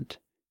moment,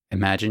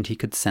 imagined he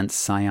could sense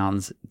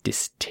Scion's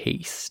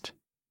distaste.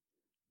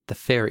 The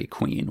Fairy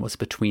Queen was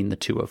between the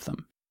two of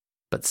them,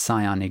 but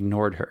Scion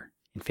ignored her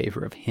in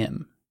favor of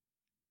him.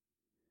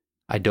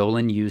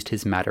 Eidolon used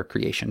his matter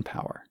creation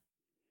power.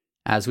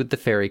 As with the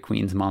Fairy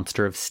Queen's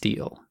monster of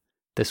steel,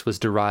 this was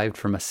derived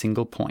from a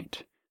single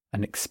point,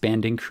 an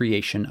expanding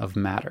creation of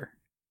matter.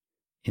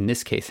 In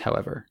this case,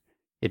 however,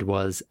 it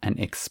was an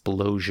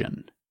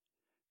explosion.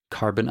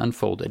 Carbon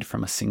unfolded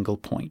from a single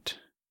point.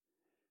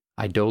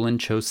 Eidolon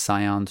chose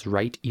Scion's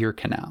right ear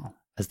canal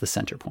as the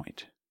center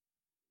point.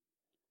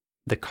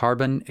 The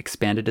carbon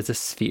expanded as a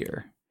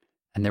sphere,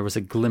 and there was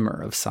a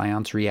glimmer of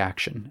Scion's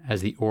reaction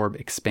as the orb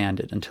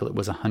expanded until it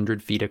was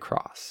 100 feet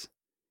across.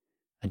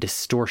 A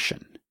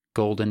distortion,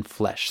 golden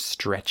flesh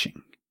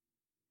stretching.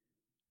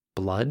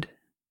 Blood?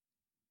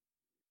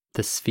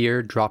 The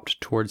sphere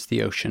dropped towards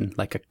the ocean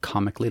like a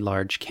comically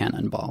large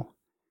cannonball,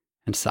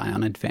 and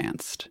Scion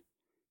advanced,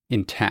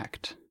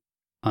 intact,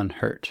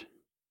 unhurt.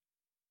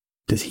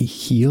 Does he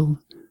heal,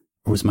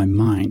 or was my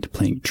mind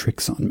playing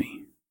tricks on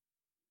me?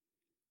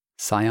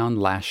 Scion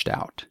lashed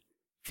out,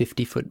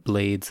 50-foot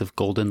blades of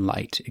golden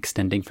light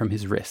extending from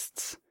his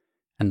wrists,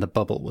 and the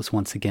bubble was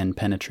once again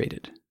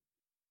penetrated.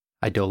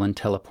 Eidolon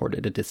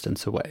teleported a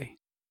distance away.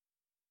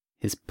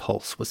 His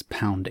pulse was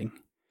pounding,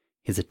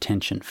 his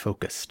attention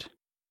focused.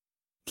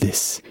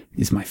 This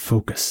is my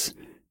focus.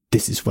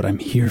 This is what I'm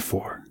here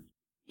for,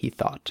 he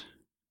thought.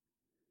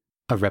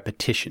 A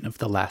repetition of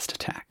the last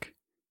attack.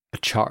 A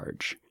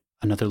charge.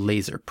 Another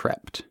laser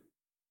prepped.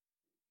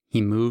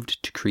 He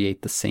moved to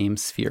create the same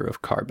sphere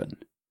of carbon.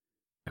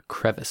 A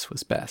crevice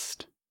was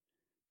best.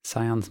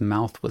 Scion's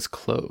mouth was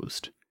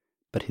closed,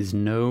 but his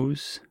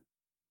nose...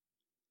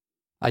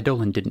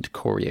 Eidolon didn't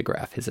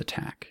choreograph his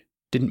attack,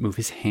 didn't move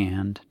his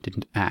hand,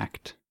 didn't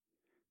act,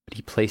 but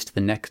he placed the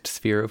next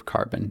sphere of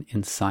carbon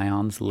in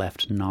Scion's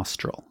left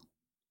nostril.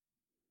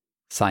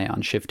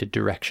 Scion shifted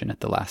direction at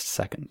the last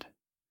second.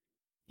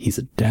 He's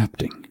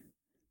adapting,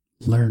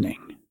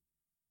 learning.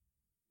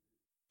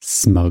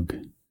 Smug,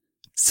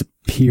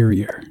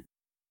 superior.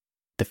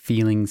 The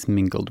feelings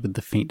mingled with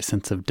the faint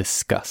sense of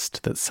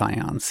disgust that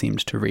Scion seemed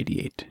to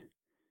radiate.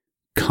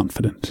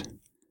 Confident,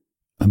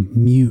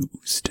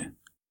 amused.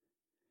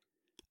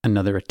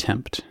 Another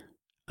attempt,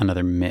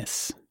 another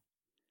miss.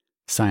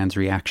 Scion's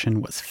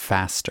reaction was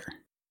faster.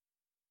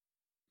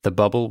 The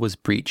bubble was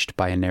breached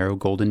by a narrow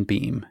golden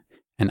beam,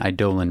 and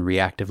Eidolon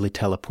reactively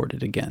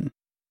teleported again.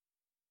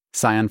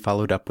 Scion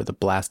followed up with a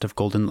blast of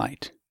golden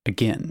light,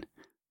 again,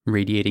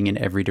 radiating in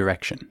every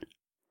direction.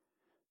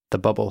 The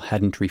bubble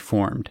hadn't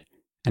reformed,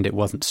 and it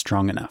wasn't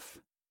strong enough.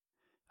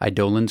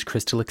 Eidolon's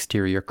crystal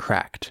exterior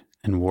cracked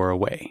and wore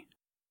away.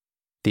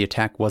 The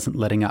attack wasn't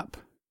letting up,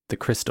 the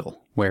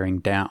crystal wearing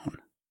down.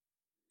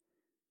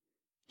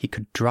 He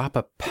could drop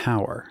a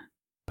power,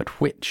 but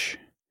which?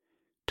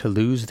 To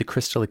lose the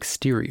crystal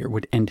exterior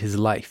would end his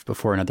life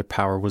before another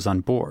power was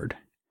on board.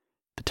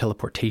 The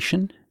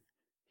teleportation?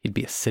 He'd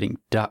be a sitting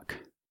duck.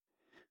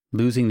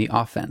 Losing the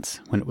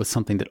offense when it was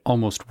something that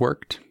almost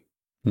worked?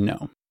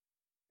 No.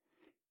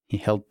 He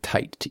held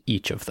tight to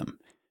each of them,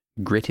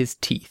 grit his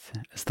teeth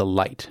as the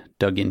light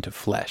dug into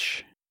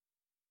flesh.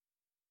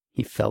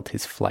 He felt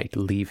his flight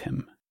leave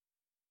him.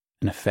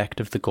 An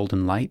effect of the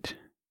golden light?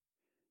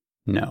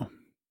 No.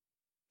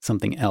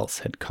 Something else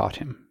had caught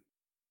him.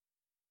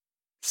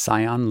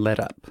 Scion let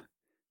up,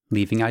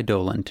 leaving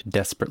Eidolon to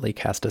desperately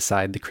cast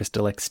aside the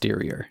crystal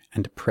exterior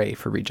and pray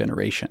for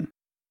regeneration.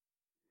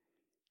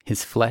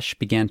 His flesh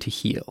began to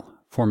heal,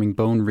 forming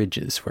bone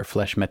ridges where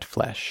flesh met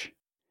flesh.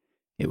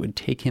 It would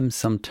take him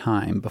some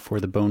time before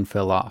the bone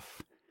fell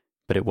off,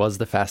 but it was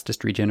the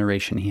fastest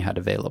regeneration he had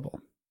available.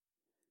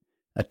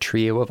 A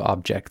trio of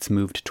objects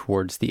moved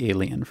towards the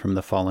alien from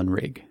the fallen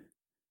rig.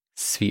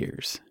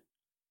 Spheres.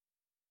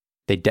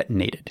 They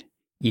detonated,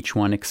 each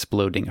one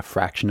exploding a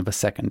fraction of a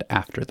second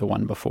after the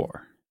one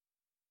before.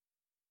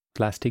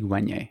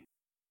 Glastigüeñe.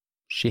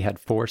 She had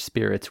 4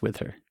 spirits with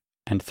her,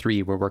 and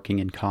 3 were working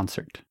in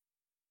concert.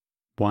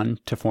 1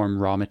 to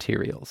form raw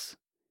materials,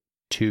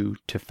 2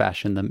 to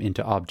fashion them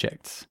into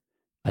objects,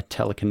 a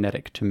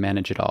telekinetic to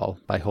manage it all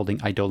by holding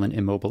Eidolon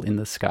immobile in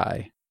the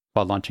sky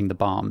while launching the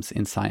bombs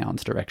in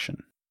Scion's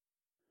direction.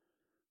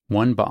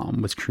 1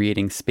 bomb was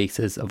creating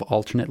spaces of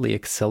alternately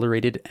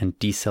accelerated and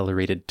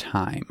decelerated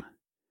time.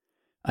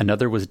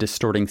 Another was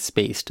distorting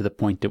space to the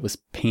point it was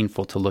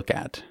painful to look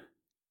at.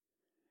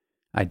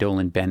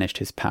 Eidolon banished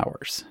his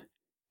powers,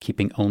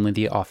 keeping only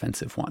the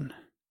offensive one.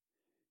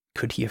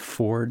 Could he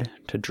afford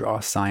to draw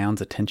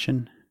Scion's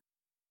attention?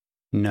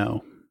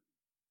 No.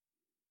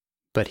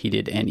 But he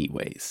did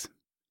anyways.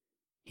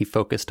 He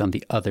focused on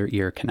the other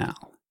ear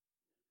canal.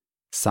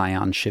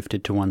 Scion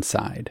shifted to one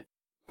side,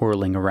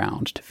 whirling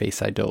around to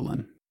face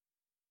Eidolon.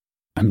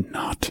 I'm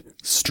not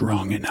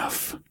strong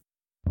enough.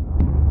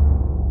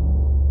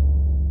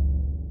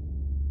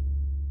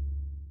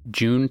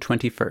 June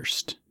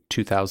 21st,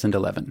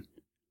 2011.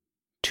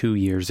 2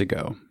 years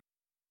ago.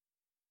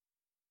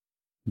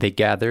 They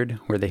gathered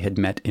where they had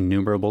met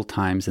innumerable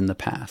times in the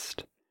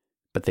past,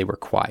 but they were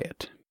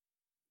quiet.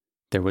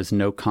 There was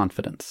no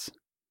confidence,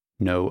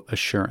 no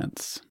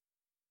assurance.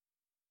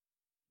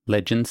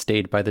 Legend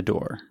stayed by the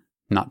door,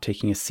 not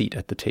taking a seat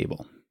at the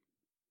table.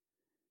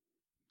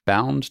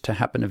 Bound to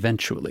happen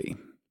eventually,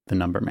 the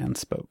numberman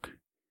spoke.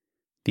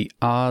 The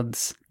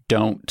odds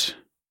don't,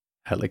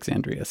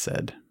 Alexandria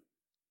said.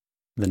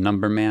 The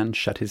numberman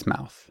shut his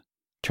mouth,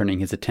 turning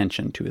his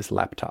attention to his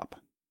laptop.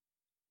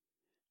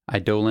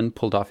 Eidolon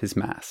pulled off his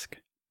mask,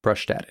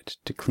 brushed at it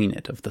to clean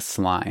it of the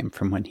slime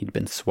from when he'd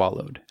been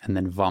swallowed and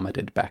then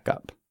vomited back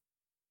up.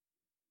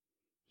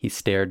 He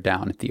stared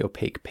down at the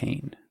opaque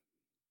pane.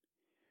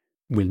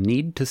 We'll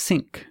need to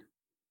sync,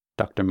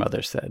 Dr.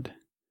 Mother said.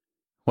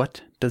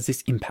 What does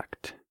this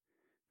impact?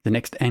 The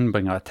next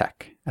Einbringer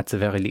attack, at the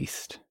very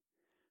least.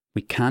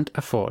 We can't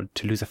afford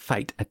to lose a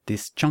fight at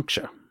this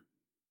juncture.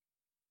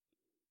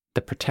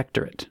 The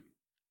Protectorate,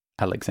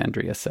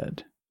 Alexandria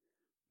said.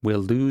 We'll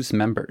lose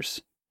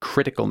members,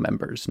 critical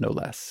members no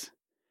less.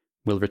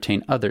 We'll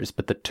retain others,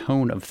 but the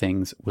tone of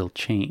things will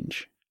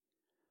change.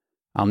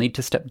 I'll need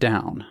to step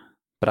down,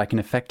 but I can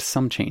effect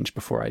some change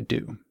before I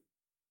do.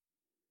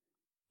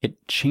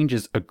 It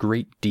changes a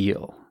great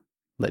deal,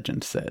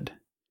 Legend said.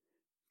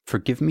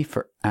 Forgive me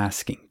for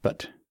asking,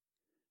 but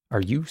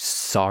are you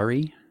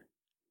sorry?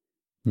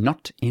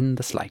 Not in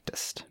the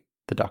slightest,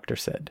 the doctor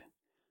said.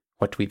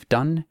 What we've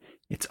done,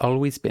 it's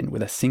always been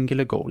with a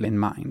singular goal in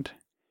mind.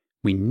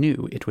 We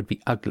knew it would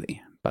be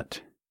ugly,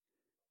 but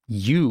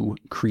you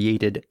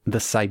created the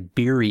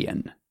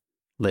Siberian,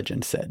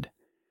 Legend said.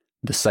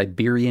 The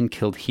Siberian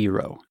killed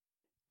Hero.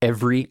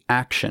 Every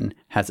action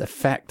has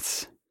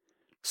effects.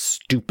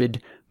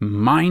 Stupid,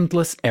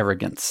 mindless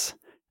arrogance.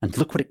 And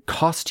look what it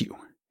cost you.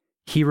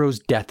 Hero's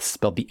death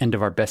spelled the end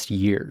of our best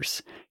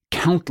years.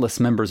 Countless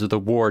members of the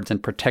wards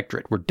and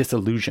Protectorate were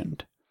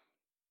disillusioned.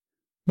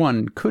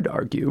 One could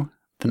argue,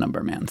 the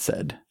numberman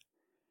said,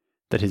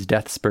 that his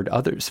death spurred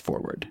others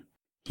forward.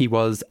 He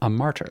was a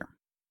martyr.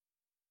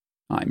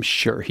 I'm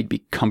sure he'd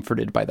be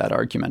comforted by that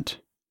argument,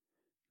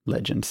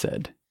 Legend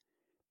said.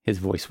 His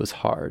voice was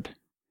hard.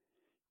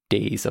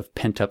 Days of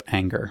pent-up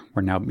anger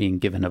were now being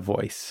given a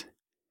voice.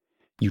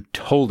 You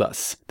told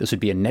us this would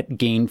be a net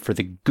gain for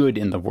the good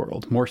in the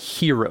world, more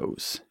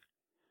heroes.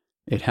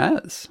 It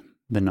has,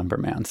 the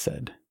numberman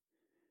said.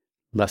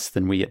 Less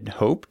than we had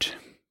hoped,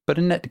 but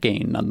a net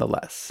gain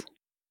nonetheless.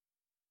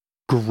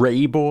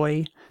 Grey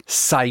Boy?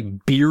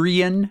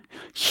 Siberian?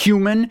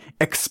 Human?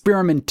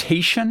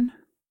 Experimentation?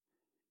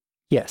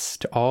 Yes,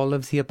 to all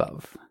of the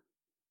above,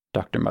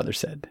 Dr. Mother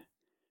said.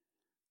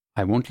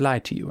 I won't lie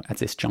to you at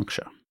this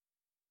juncture.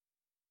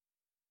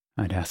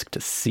 I'd ask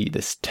to see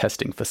this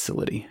testing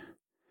facility,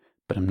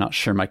 but I'm not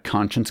sure my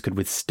conscience could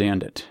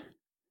withstand it,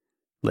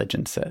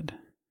 Legend said.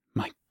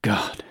 My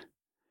God,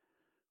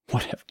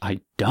 what have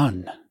I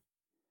done?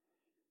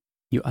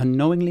 You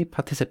unknowingly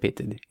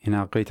participated in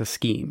our greater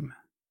scheme,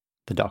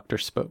 the doctor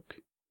spoke.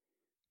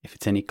 If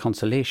it's any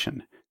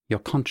consolation, your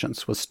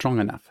conscience was strong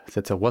enough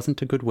that there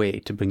wasn't a good way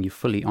to bring you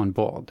fully on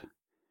board.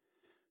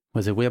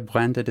 Whether we're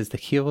branded as the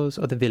heroes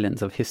or the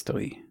villains of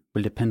history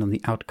will depend on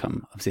the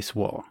outcome of this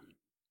war.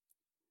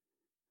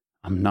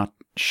 I'm not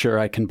sure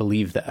I can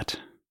believe that,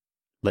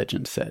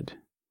 Legend said.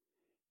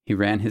 He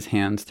ran his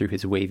hands through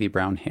his wavy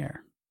brown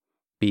hair.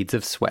 Beads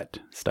of sweat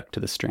stuck to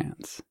the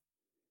strands.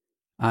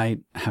 I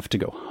have to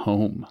go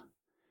home.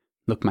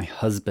 Look my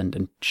husband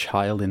and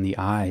child in the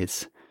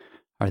eyes.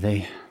 Will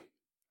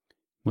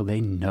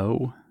they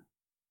know?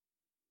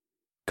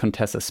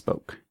 Contessa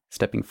spoke,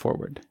 stepping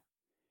forward.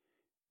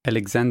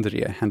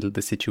 Alexandria handled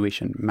the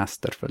situation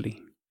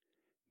masterfully.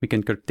 We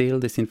can curtail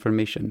this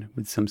information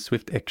with some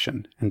swift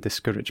action and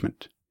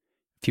discouragement.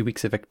 A few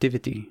weeks of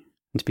activity,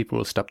 and people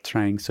will stop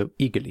trying so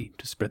eagerly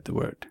to spread the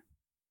word.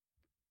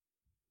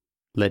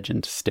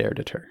 Legend stared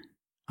at her,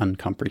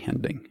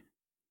 uncomprehending.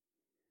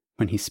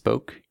 When he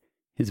spoke,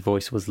 his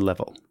voice was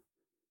level,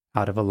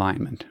 out of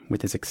alignment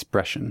with his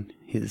expression,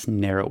 his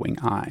narrowing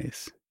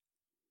eyes.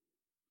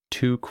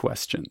 2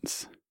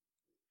 questions.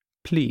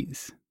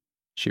 Please,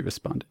 she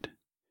responded.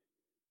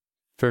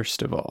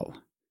 First of all,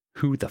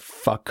 who the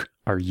fuck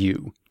are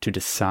you to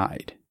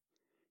decide?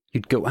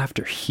 You'd go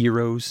after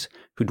heroes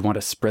who'd want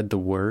to spread the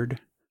word?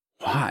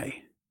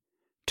 Why?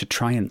 To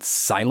try and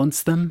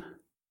silence them?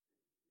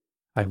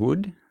 I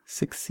would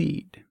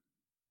succeed.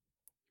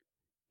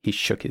 He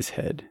shook his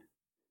head.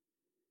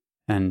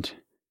 And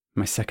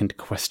my second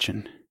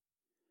question.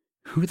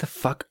 Who the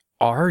fuck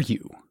are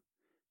you?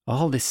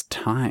 All this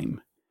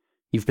time,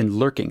 You've been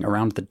lurking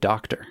around the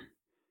doctor.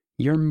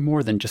 You're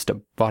more than just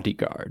a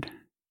bodyguard.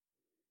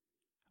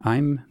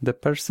 I'm the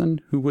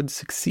person who would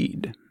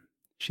succeed,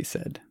 she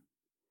said.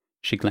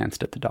 She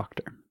glanced at the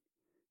doctor.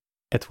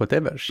 At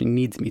whatever she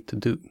needs me to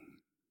do.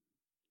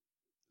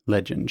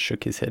 Legend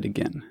shook his head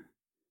again.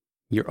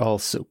 You're all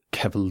so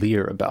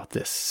cavalier about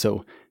this,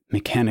 so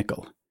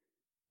mechanical.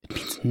 It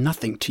means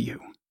nothing to you.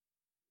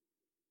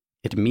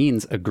 It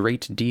means a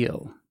great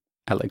deal,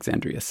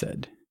 Alexandria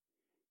said.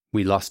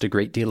 We lost a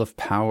great deal of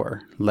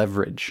power,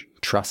 leverage,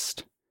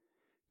 trust.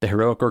 The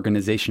heroic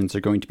organizations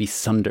are going to be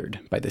sundered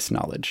by this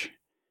knowledge.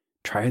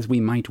 Try as we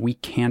might, we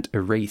can't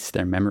erase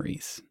their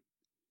memories.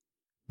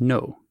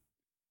 No,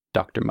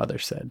 Dr. Mother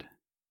said.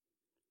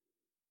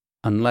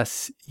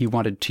 Unless you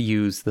wanted to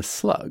use the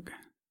slug,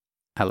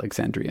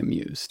 Alexandria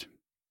mused.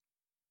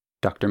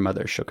 Dr.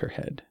 Mother shook her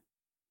head.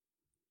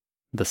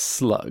 The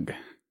slug,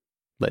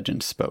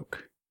 Legend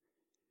spoke.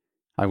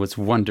 I was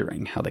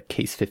wondering how the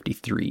Case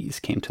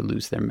 53s came to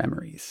lose their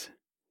memories.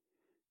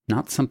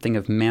 Not something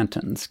of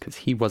Manton's, because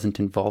he wasn't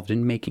involved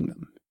in making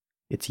them.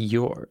 It's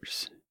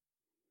yours.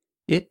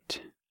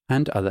 It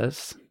and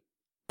others,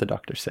 the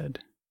doctor said.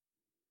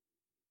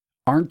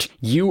 Aren't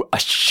you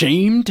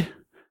ashamed?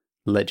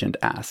 Legend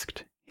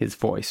asked, his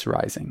voice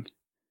rising.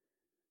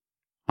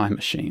 I'm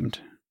ashamed,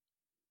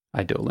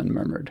 Eidolon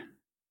murmured.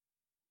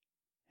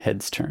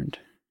 Heads turned.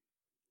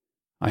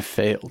 I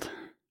failed.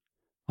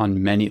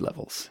 On many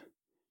levels.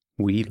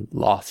 We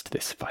lost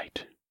this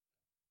fight.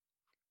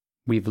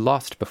 We've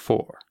lost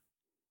before,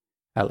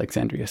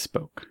 Alexandria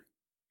spoke.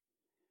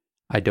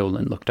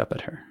 Eidolon looked up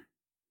at her.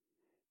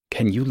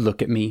 Can you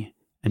look at me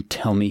and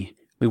tell me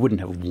we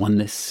wouldn't have won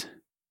this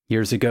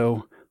years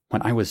ago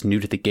when I was new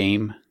to the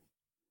game?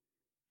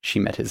 She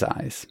met his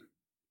eyes.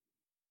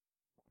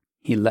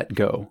 He let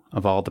go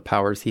of all the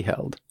powers he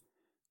held,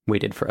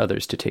 waited for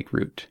others to take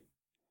root.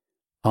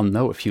 I'll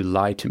know if you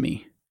lie to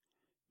me.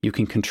 You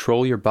can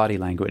control your body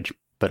language,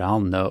 but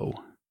I'll know.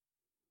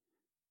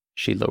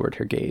 She lowered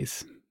her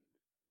gaze.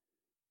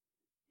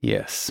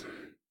 Yes,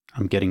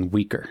 I'm getting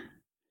weaker.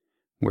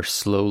 We're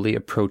slowly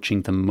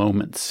approaching the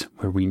moments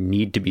where we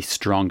need to be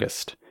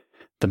strongest,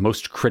 the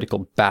most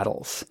critical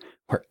battles,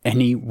 where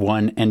any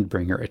one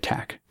Endbringer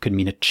attack could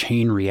mean a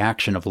chain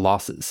reaction of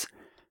losses,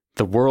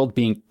 the world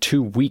being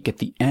too weak at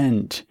the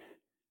end,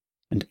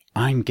 and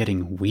I'm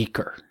getting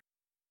weaker.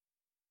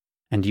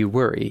 And you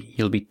worry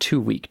you'll be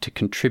too weak to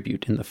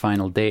contribute in the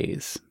final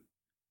days,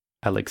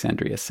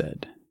 Alexandria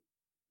said.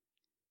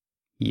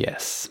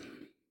 Yes.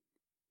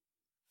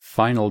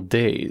 Final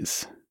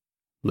days?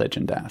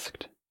 Legend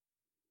asked.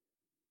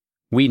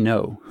 We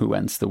know who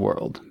ends the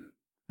world,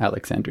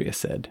 Alexandria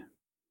said.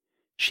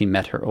 She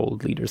met her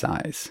old leader's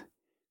eyes.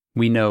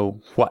 We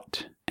know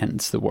what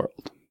ends the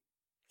world.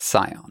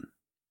 Scion.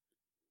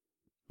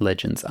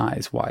 Legend's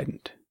eyes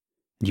widened.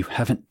 You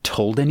haven't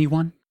told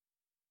anyone?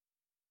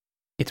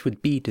 It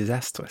would be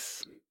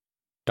disastrous,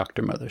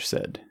 Dr. Mother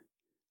said.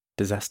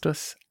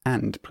 Disastrous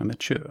and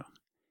premature.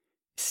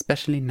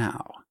 Especially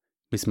now,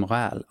 with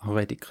morale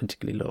already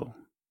critically low.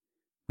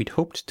 We'd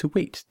hoped to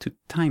wait to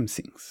time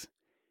things.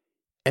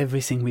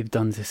 Everything we've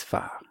done this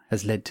far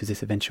has led to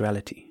this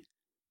eventuality.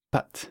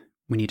 But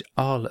we need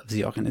all of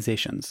the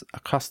organizations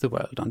across the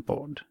world on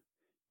board.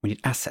 We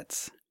need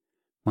assets,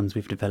 ones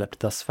we've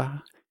developed thus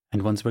far,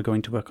 and ones we're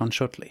going to work on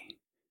shortly.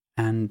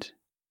 And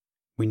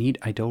we need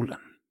Eidolon.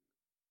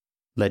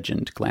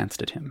 Legend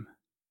glanced at him.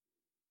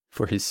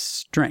 For his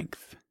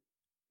strength.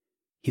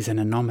 He's an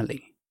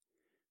anomaly.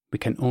 We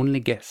can only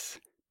guess,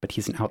 but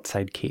he's an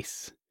outside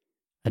case.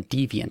 A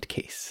deviant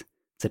case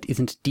that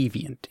isn't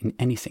deviant in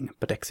anything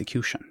but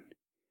execution.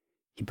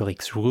 He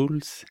breaks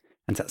rules,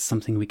 and that's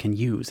something we can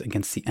use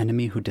against the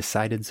enemy who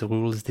decided the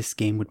rules this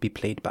game would be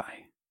played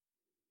by.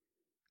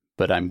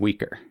 But I'm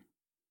weaker,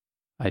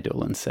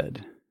 Eidolon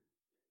said.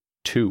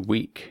 Too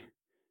weak.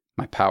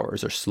 My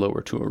powers are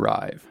slower to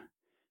arrive.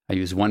 I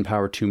use one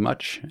power too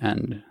much,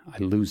 and I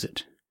lose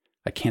it.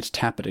 I can't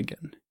tap it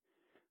again.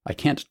 I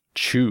can't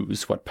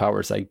choose what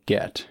powers I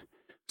get,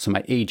 so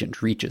my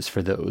agent reaches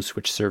for those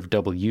which serve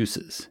double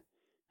uses,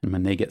 and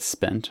when they get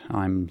spent,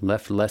 I'm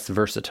left less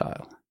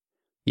versatile.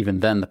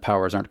 Even then, the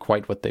powers aren't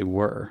quite what they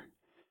were.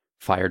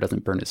 Fire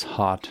doesn't burn as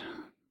hot,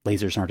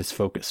 lasers aren't as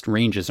focused,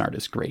 ranges aren't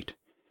as great.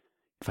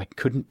 If I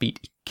couldn't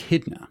beat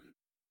Echidna,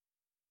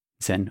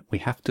 then we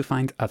have to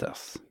find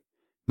others.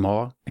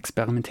 More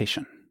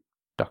experimentation,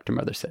 Dr.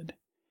 Mother said.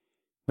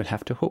 We'll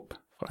have to hope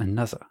for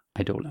another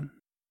Eidolon.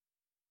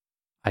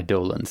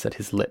 Eidolon set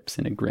his lips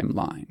in a grim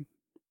line.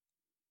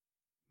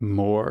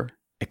 More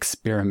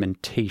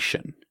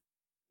experimentation,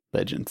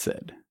 Legend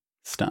said,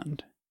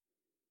 stunned.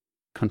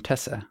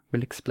 Contessa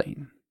will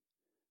explain,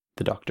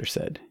 the doctor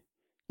said,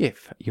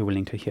 if you're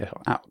willing to hear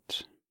her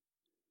out.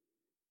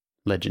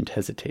 Legend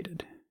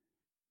hesitated.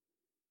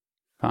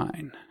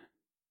 Fine,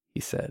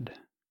 he said.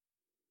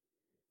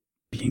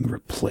 Being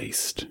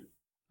replaced,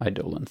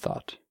 Eidolon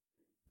thought.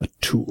 A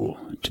tool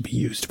to be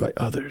used by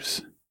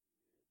others.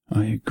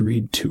 I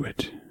agreed to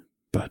it,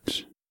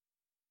 but...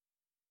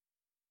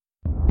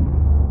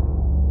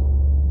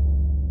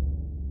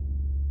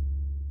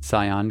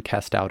 Scion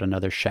cast out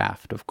another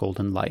shaft of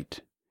golden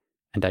light,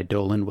 and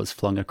Eidolon was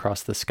flung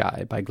across the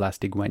sky by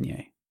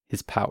Glastigüeñe,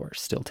 his power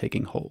still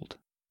taking hold.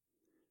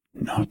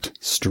 Not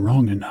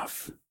strong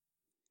enough.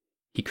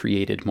 He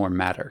created more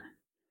matter.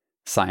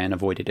 Scion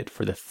avoided it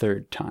for the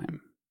third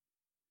time.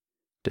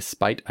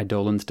 Despite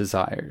Eidolon's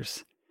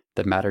desires,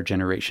 the matter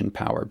generation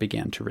power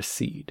began to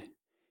recede.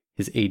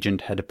 His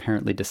agent had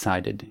apparently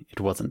decided it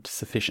wasn't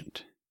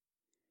sufficient.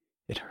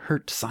 It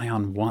hurt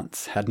Scion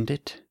once, hadn't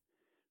it?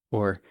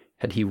 Or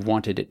had he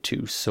wanted it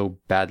to so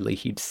badly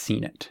he'd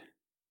seen it?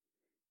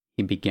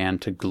 He began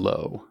to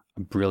glow,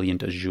 a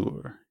brilliant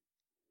azure.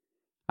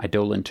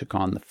 Eidolon took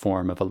on the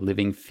form of a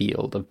living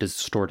field of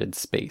distorted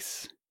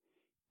space.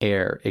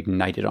 Air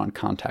ignited on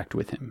contact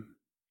with him.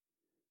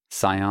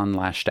 Scion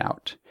lashed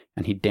out,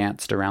 and he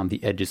danced around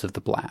the edges of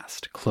the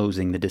blast,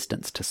 closing the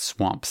distance to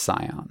swamp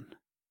Scion.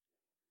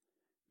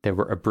 There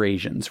were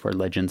abrasions where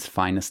Legend's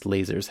finest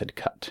lasers had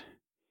cut.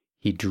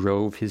 He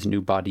drove his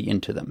new body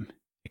into them,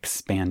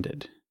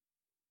 expanded.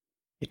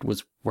 It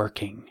was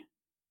working.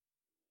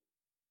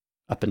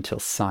 Up until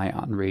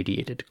Scion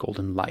radiated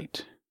golden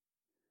light.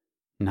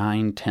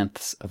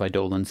 9/10 of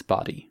Eidolon's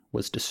body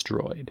was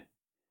destroyed.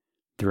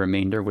 The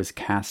remainder was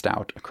cast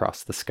out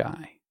across the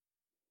sky,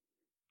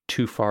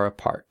 too far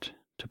apart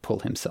to pull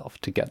himself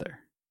together.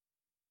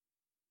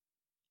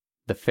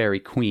 The Fairy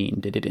Queen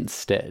did it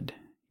instead,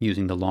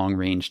 using the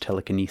long-range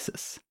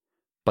telekinesis,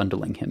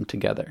 bundling him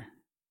together.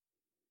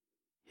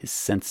 His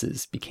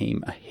senses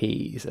became a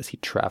haze as he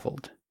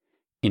traveled,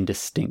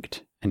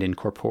 indistinct and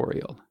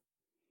incorporeal.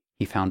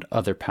 He found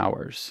other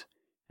powers,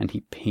 and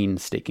he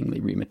painstakingly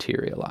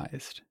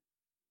rematerialized.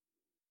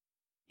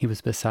 He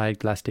was beside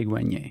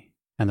Glastigüeñe,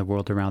 and the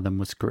world around them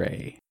was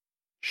gray,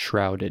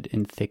 shrouded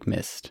in thick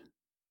mist.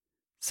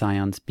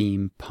 Scion's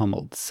beam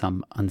pummeled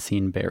some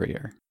unseen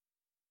barrier.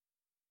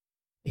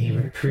 A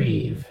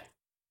reprieve,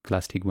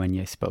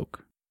 Glastigüeñe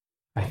spoke.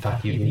 I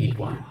thought you'd need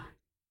one.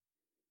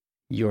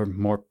 You're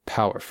more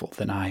powerful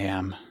than I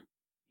am,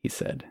 he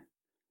said.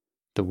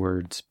 The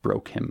words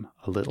broke him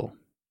a little.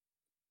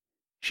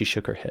 She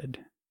shook her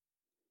head.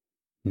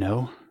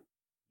 No?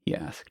 He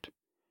asked.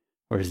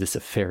 Or is this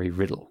a fairy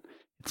riddle?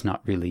 It's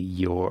not really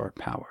your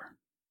power.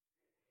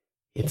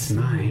 It's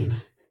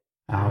mine,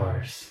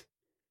 ours.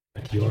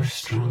 But you're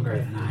stronger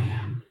than I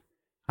am.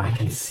 I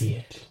can see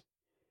it.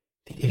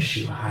 The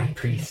issue, High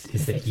Priest,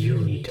 is that you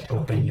need to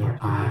open your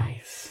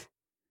eyes.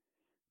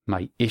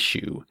 My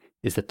issue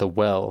is that the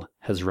well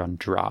has run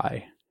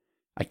dry.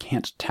 I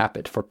can't tap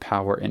it for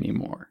power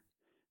anymore.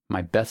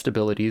 My best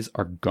abilities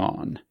are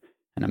gone,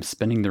 and I'm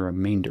spending the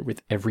remainder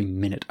with every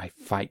minute I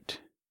fight.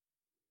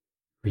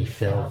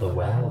 Refill the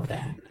well,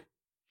 then,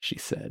 she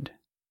said.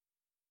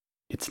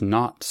 It's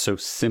not so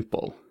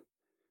simple,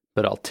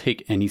 but I'll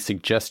take any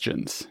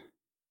suggestions.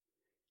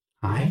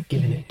 I've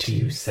given it to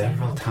you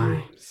several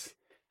times.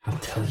 I'll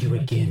tell you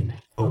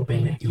again,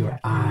 open your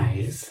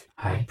eyes,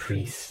 High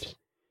Priest.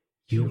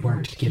 You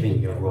weren't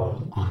given your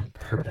role on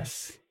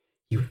purpose.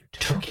 You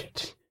took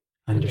it.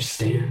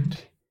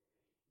 Understand?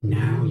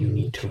 Now you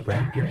need to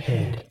wrap your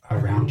head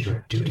around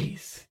your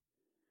duties.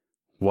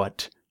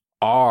 What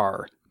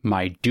are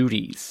my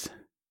duties?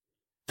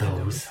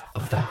 Those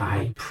of the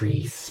High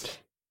Priest.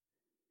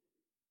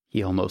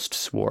 He almost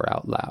swore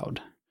out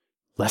loud.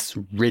 Less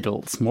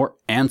riddles, more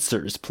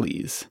answers,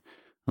 please.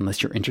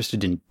 Unless you're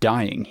interested in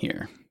dying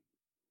here.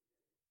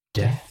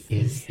 Death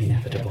is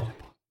inevitable.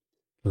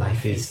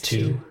 Life is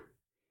too.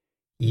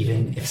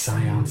 Even if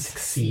Scion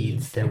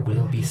succeeds, there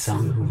will be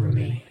some who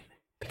remain,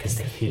 because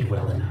they hid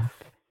well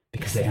enough,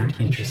 because they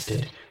aren't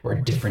interested or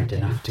different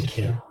enough to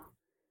kill.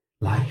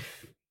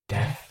 Life,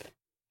 death,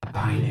 a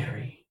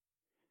binary.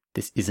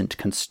 This isn't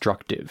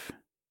constructive.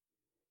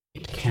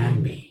 It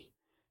can be,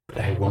 but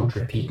I won't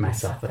repeat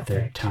myself a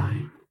third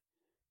time.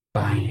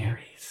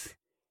 Binaries.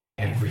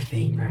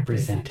 Everything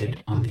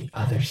represented on the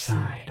other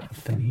side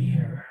of the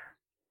mirror.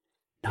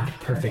 Not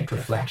perfect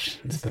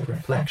reflections, but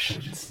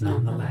reflections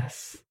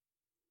nonetheless.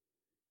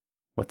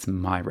 What's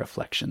my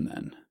reflection,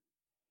 then?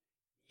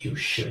 You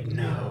should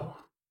know,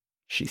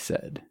 she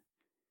said.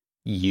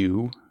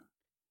 You?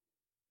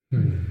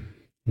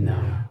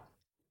 No.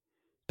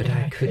 But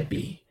I could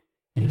be,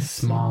 in a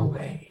small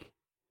way.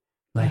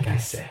 Like I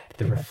said,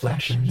 the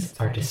reflections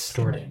are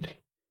distorted.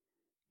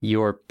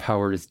 Your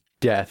power is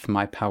death,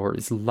 my power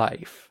is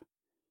life.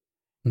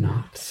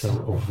 Not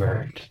so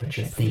overt, but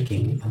you're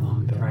thinking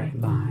along the right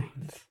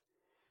lines.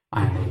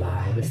 I'm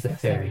alive as the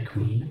Fairy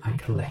Queen. I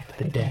collect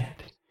the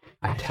dead.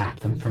 I tap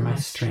them for my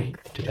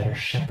strength to better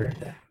shepherd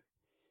them.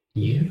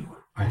 You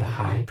are the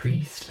High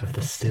Priest of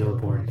the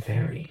stillborn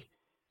fairy,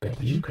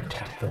 but you could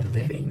tap the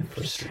living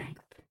for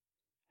strength.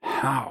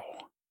 How?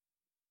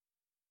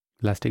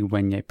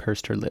 Glastigüeñe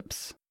pursed her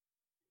lips.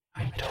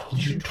 I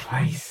told you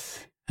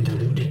twice, and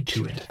alluded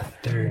to it a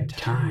third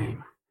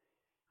time.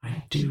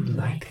 I do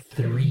like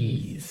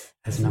threes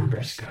as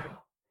numbers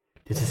go.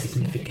 There's a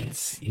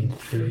significance in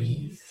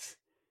threes.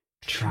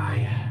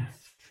 Triads,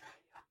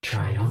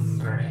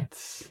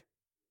 triumvirates.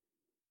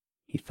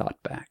 He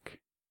thought back.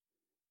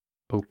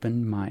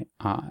 Open my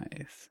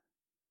eyes.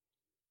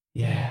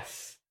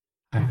 Yes,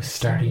 I was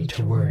starting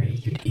to worry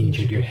you'd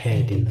injured your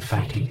head in the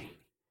fighting.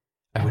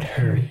 I would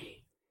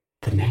hurry.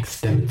 The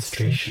next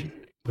demonstration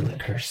will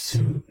occur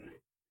soon.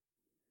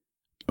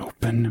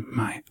 Open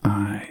my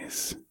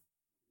eyes.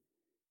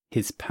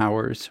 His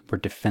powers were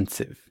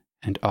defensive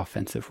and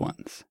offensive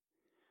ones,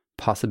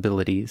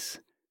 possibilities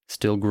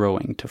still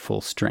growing to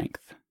full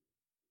strength.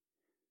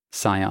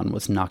 Scion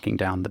was knocking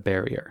down the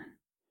barrier.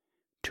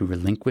 To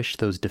relinquish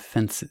those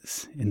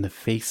defenses in the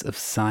face of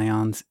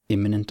Scion's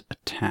imminent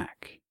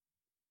attack.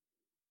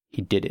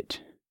 He did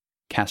it,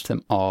 cast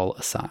them all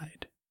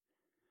aside.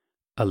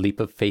 A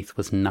leap of faith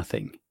was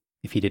nothing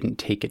if he didn't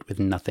take it with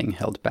nothing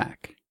held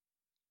back.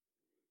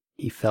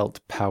 He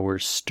felt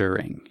powers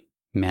stirring,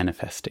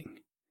 manifesting.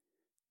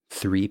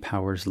 3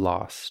 powers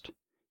lost.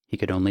 He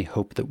could only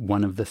hope that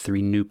one of the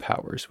 3 new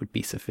powers would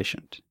be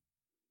sufficient.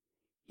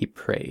 He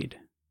prayed.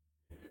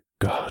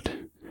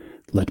 God,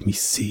 let me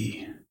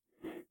see.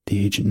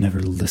 The agent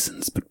never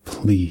listens, but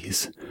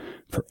please,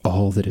 for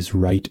all that is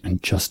right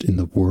and just in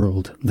the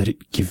world, let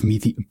it give me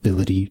the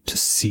ability to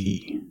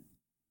see.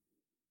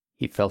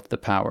 He felt the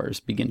powers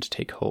begin to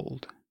take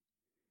hold.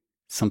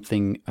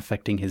 Something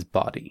affecting his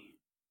body.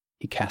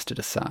 He cast it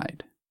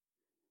aside.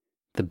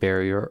 The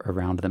barrier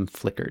around them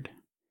flickered.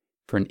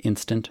 For an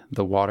instant,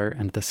 the water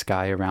and the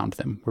sky around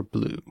them were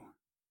blue.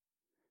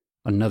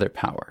 Another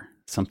power,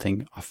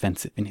 something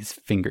offensive in his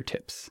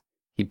fingertips.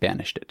 He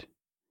banished it.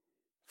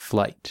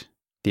 Flight,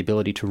 the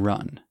ability to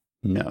run,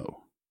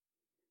 no.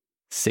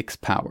 6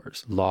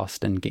 powers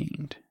lost and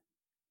gained.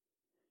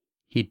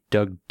 He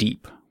dug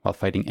deep while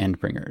fighting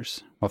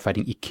Endbringers, while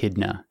fighting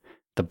Echidna,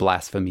 the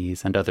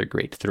blasphemies, and other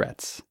great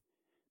threats.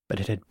 But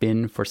it had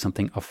been for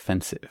something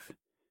offensive,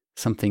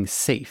 something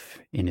safe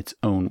in its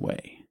own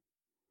way.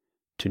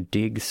 To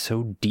dig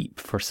so deep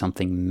for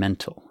something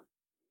mental,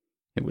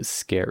 it was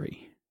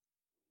scary.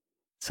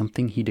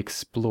 Something he'd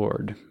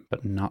explored,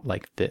 but not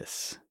like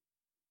this.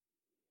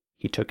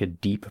 He took a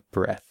deep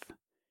breath,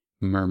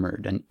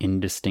 murmured an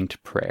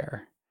indistinct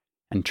prayer,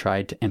 and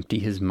tried to empty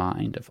his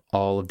mind of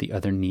all of the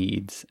other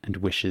needs and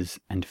wishes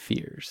and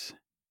fears.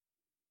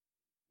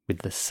 With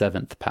the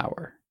 7th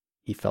power,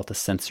 he felt a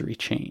sensory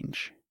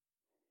change.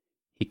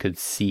 He could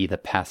see the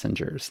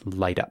passengers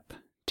light up,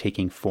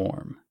 taking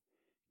form.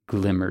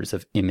 Glimmers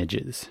of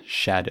images,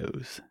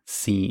 shadows,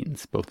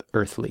 scenes, both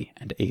earthly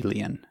and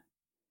alien.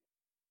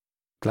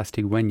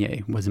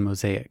 Glastigüeñe was a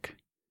mosaic,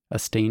 a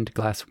stained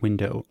glass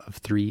window of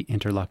 3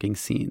 interlocking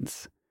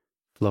scenes,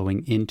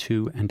 flowing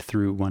into and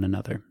through one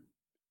another.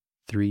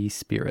 3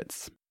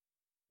 spirits.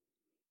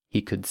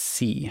 He could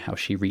see how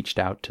she reached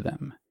out to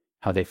them,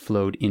 how they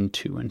flowed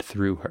into and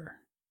through her.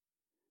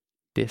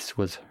 This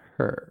was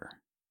her.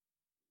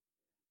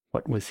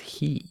 What was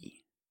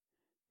he?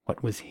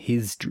 What was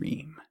his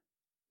dream?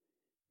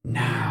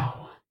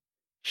 Now,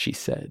 she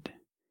said,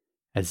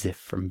 as if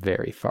from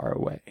very far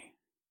away.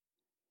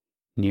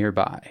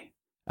 Nearby,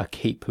 a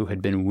cape who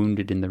had been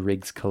wounded in the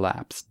rig's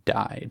collapse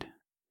died.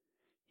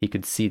 He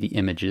could see the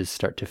images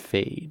start to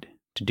fade,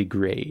 to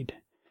degrade,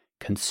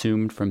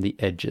 consumed from the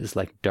edges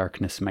like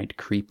darkness might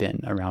creep in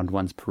around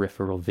one's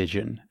peripheral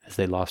vision as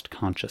they lost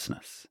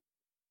consciousness.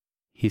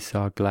 He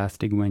saw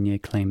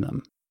Glastigüeñe claim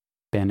them,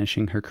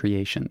 banishing her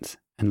creations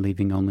and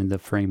leaving only the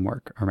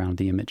framework around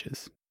the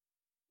images.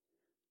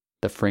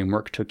 The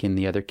framework took in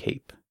the other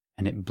cape,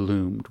 and it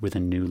bloomed with a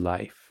new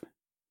life.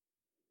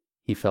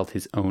 He felt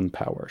his own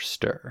power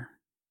stir.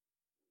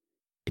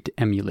 It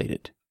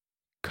emulated,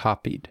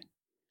 copied,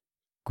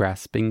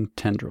 grasping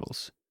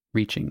tendrils,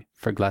 reaching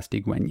for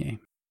Glastigüeñe.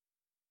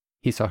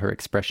 He saw her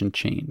expression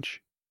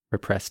change,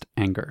 repressed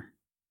anger.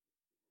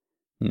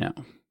 No.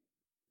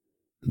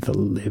 The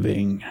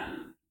living.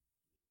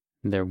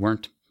 There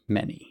weren't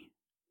many.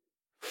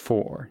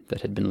 4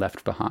 that had been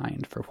left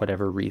behind for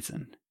whatever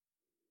reason.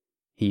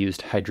 He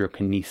used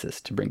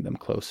hydrokinesis to bring them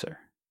closer.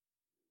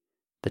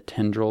 The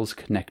tendrils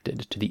connected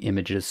to the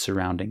images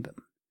surrounding them,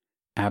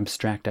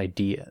 abstract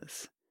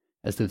ideas,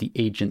 as though the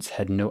agents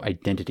had no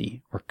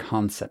identity or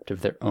concept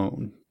of their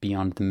own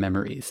beyond the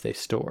memories they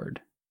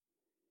stored.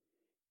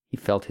 He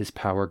felt his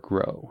power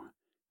grow,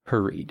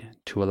 hurried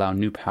to allow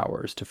new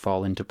powers to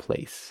fall into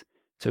place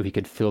so he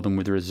could fill them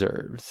with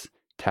reserves,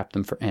 tap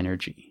them for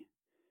energy,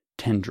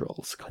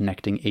 tendrils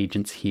connecting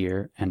agents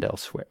here and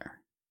elsewhere.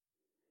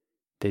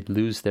 They'd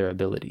lose their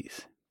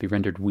abilities, be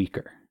rendered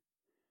weaker.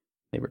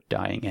 They were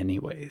dying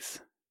anyways.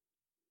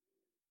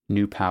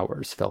 New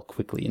powers fell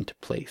quickly into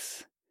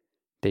place.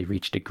 They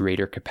reached a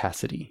greater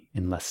capacity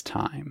in less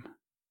time.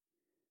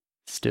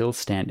 Still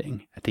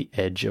standing at the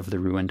edge of the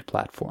ruined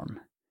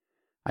platform,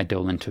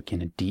 Eidolon took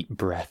in a deep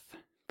breath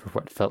for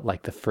what felt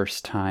like the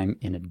first time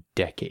in a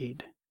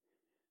decade.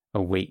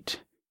 A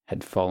weight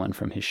had fallen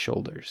from his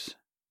shoulders.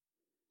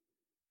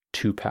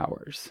 2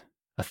 powers,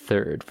 a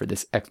 3rd for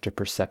this extra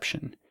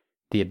perception,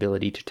 the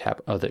ability to tap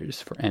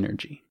others for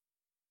energy.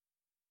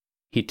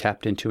 He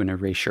tapped into an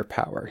erasure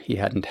power he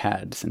hadn't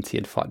had since he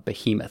had fought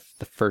Behemoth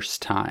the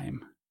first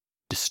time,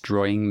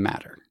 destroying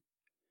matter.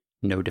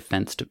 No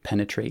defense to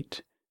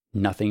penetrate,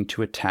 nothing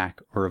to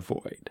attack or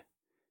avoid.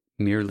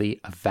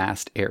 Merely a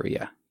vast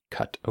area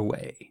cut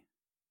away.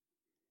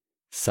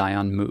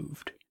 Scion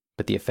moved,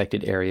 but the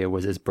affected area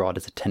was as broad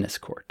as a tennis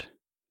court.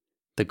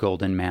 The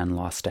golden man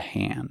lost a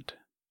hand.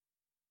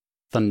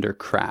 Thunder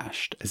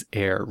crashed as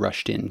air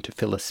rushed in to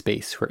fill a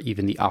space where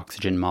even the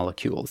oxygen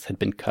molecules had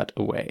been cut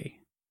away.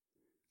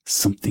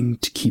 Something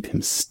to keep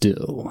him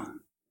still.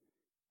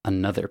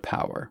 Another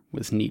power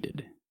was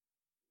needed.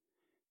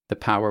 The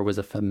power was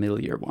a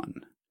familiar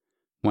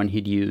one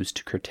he'd used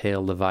to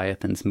curtail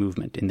Leviathan's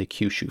movement in the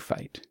Kyushu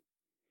fight.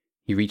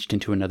 He reached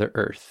into another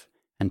Earth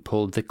and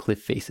pulled the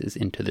cliff faces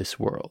into this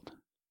world.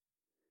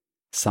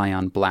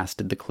 Scion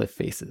blasted the cliff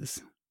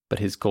faces, but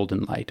his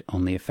golden light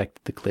only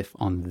affected the cliff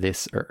on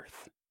this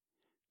Earth.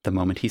 The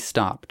moment he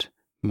stopped,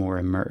 more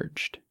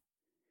emerged.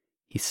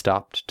 He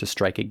stopped to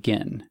strike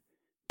again,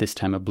 this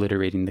time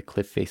obliterating the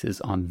cliff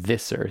faces on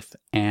this Earth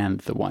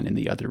and the one in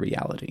the other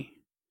reality.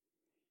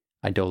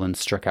 Eidolon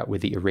struck out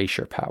with the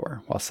erasure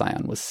power while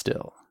Scion was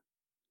still.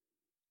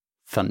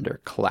 Thunder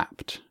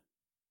clapped.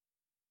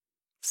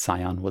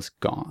 Scion was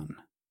gone.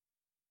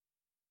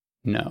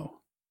 No,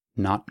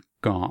 not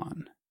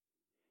gone.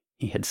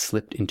 He had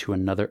slipped into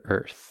another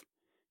Earth,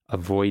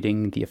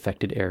 avoiding the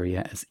affected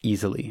area as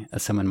easily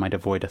as someone might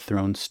avoid a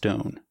thrown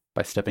stone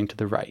by stepping to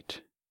the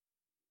right.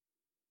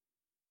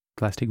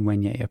 Glastig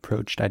Wenye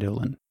approached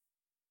Eidolon.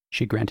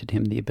 She granted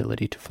him the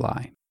ability to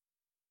fly.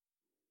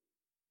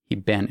 He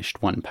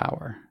banished one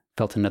power,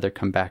 felt another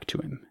come back to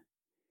him.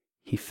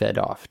 He fed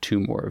off 2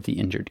 more of the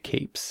injured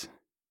capes.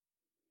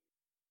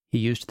 He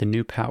used the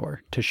new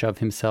power to shove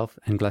himself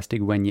and Glastig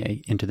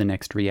Wenye into the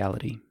next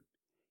reality.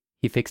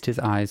 He fixed his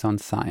eyes on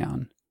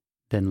Scion,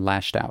 then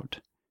lashed out,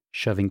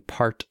 shoving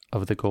part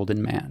of the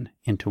golden man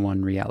into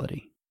one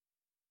reality.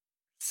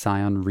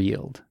 Scion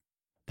reeled,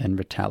 then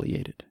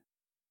retaliated.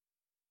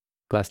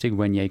 Glastig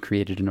Wenye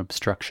created an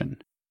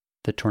obstruction,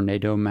 the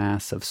tornado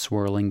mass of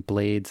swirling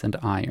blades and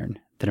iron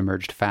that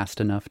emerged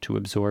fast enough to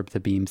absorb the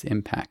beam's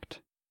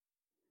impact.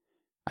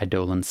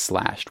 Eidolon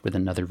slashed with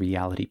another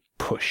reality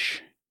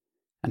push,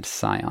 and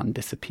Scion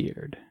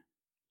disappeared.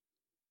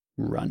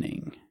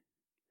 Running.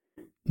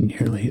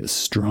 Nearly as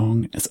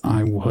strong as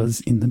I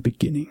was in the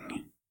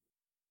beginning.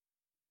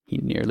 He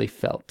nearly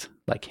felt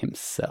like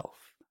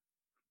himself.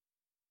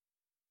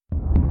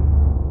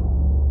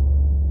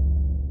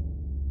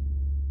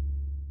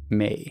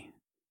 May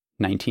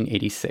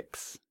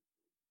 1986,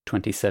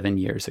 27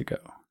 years ago.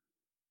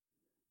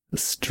 A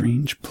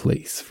strange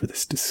place for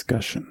this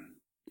discussion.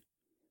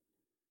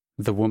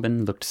 The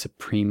woman looked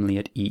supremely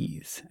at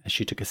ease as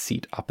she took a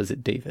seat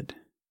opposite David.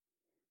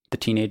 The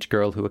teenage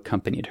girl who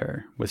accompanied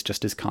her was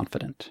just as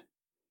confident.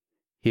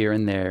 Here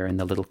and there in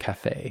the little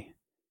cafe,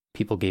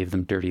 people gave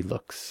them dirty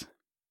looks.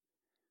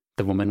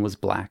 The woman was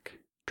black,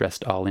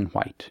 dressed all in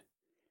white.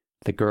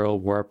 The girl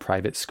wore a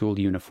private school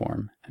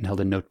uniform and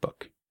held a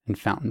notebook and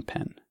fountain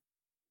pen.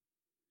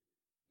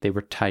 They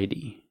were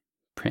tidy,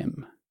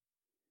 prim.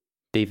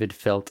 David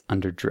felt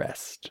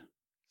underdressed,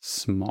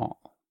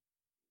 small.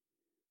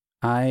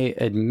 "I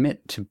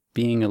admit to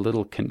being a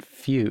little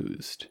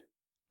confused,"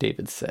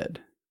 David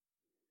said.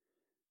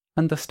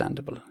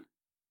 "Understandable.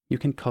 You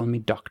can call me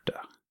Doctor."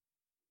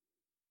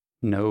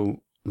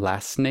 "No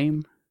last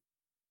name?"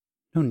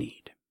 "No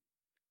need."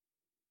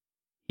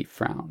 He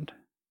frowned.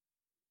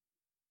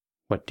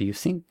 "What do you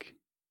think?"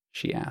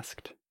 she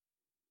asked.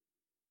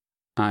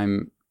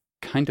 "I'm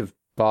kind of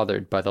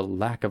bothered by the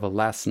lack of a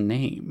last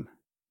name,"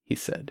 he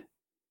said,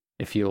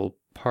 "if you'll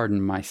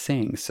pardon my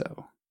saying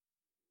so."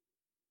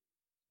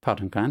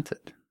 "Pardon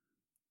granted,"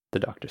 the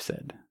doctor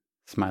said,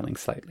 smiling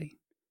slightly.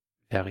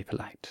 "Very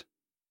polite."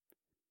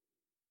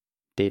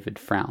 David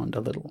frowned a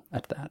little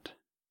at that.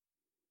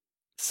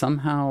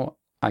 "Somehow,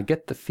 I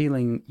get the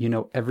feeling you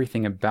know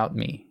everything about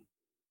me,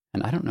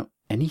 and I don't know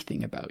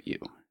anything about you."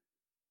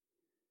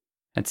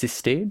 "At this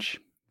stage,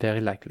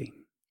 very likely.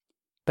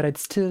 But I'd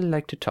still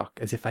like to talk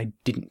as if I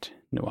didn't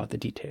know all the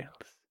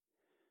details.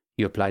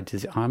 You applied to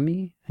the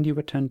army, and you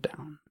were turned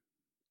down."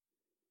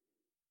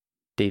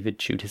 David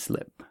chewed his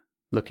lip,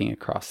 looking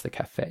across the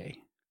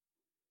cafe.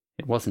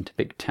 It wasn't a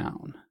big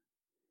town.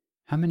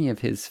 How many of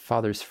his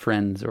father's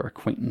friends or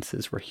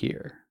acquaintances were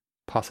here,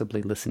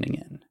 possibly listening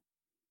in?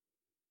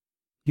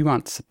 "You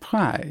aren't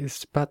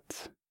surprised,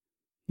 but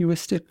you were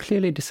still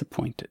clearly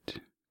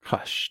disappointed,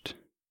 crushed."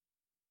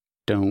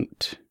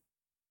 "Don't,"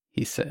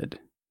 he said.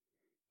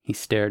 He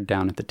stared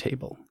down at the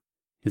table,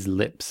 his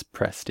lips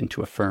pressed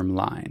into a firm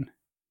line.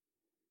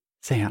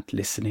 "They aren't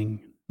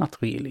listening,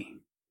 not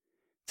really.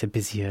 They're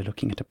busier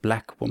looking at a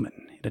black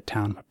woman in a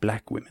town where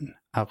black women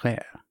are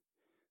rare,"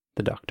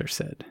 the doctor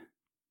said.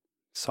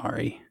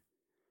 "Sorry,"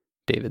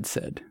 David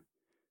said,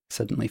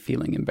 suddenly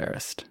feeling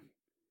embarrassed.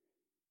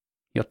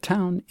 "Your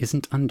town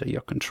isn't under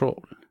your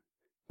control.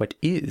 What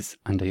is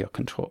under your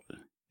control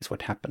is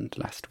what happened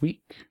last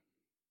week."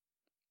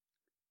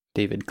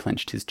 David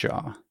clenched his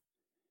jaw.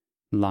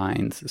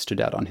 Lines stood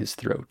out on his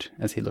throat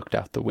as he looked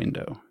out the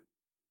window.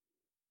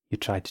 "You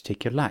tried to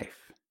take your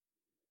life.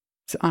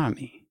 The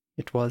army,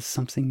 it was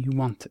something you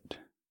wanted."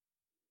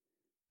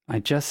 I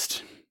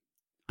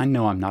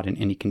know I'm not in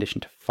any condition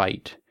to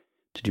fight,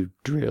 to do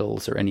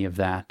drills or any of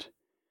that,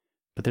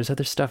 But there's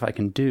other stuff I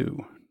can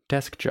do,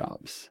 desk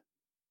jobs.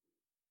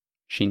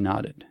 She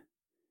nodded.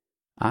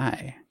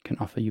 I can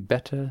offer you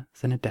better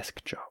than a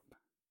desk job.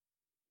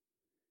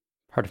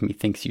 Part of me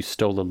thinks you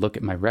stole a look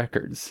at my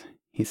records,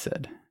 he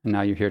said, and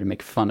now you're here to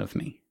make fun of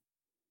me.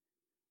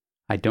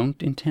 I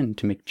don't intend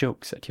to make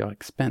jokes at your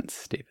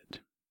expense, David.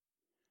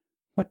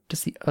 What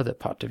does the other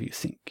part of you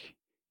think,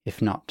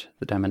 if not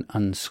that I'm an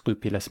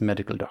unscrupulous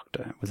medical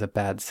doctor with a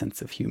bad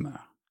sense of humor?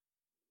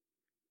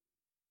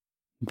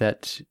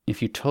 That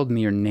if you told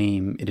me your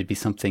name, it'd be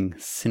something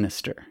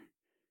sinister,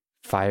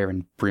 fire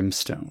and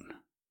brimstone.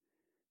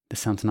 This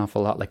sounds an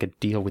awful lot like a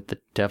deal with the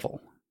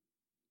devil.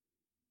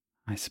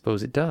 I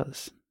suppose it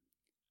does.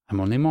 I'm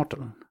only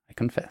mortal, I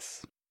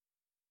confess.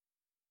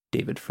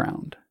 David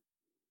frowned.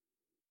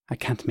 I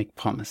can't make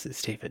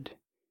promises, David.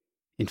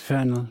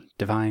 Infernal,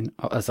 divine,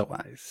 or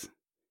otherwise.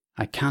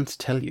 I can't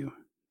tell you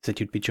that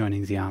you'd be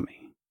joining the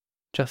army.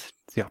 Just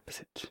the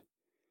opposite.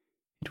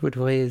 It would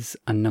raise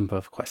a number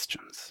of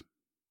questions.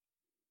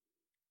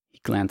 He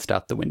glanced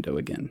out the window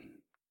again.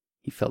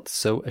 He felt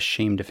so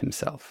ashamed of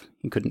himself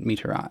he couldn't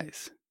meet her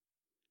eyes.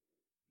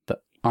 The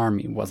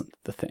army wasn't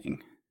the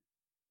thing.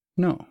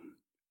 No.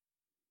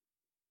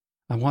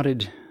 I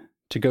wanted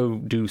to go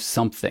do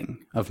something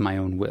of my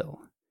own will.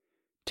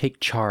 Take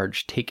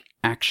charge, take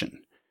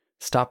action.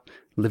 Stop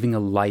living a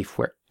life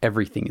where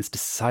everything is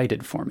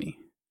decided for me.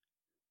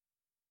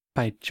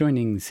 By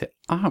joining the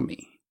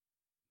army,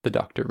 the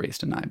doctor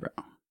raised an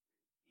eyebrow.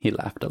 He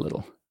laughed a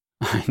little.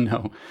 I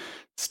know,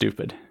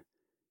 stupid.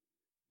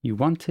 You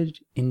wanted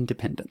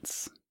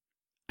independence.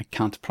 I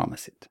can't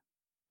promise it.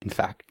 In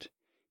fact,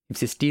 if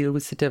this deal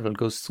with the devil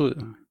goes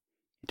through,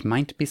 it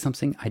might be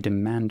something I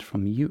demand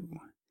from you,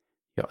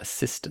 your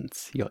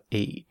assistance, your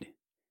aid.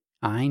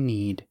 I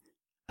need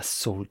a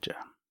soldier.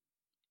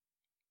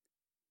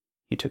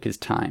 He took his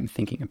time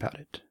thinking about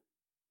it.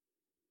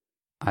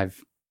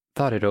 I've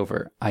thought it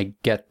over. I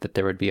get that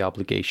there would be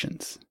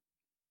obligations.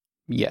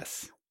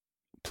 Yes,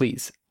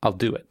 please, I'll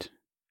do it.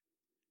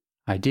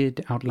 I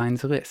did outline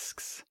the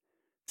risks.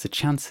 The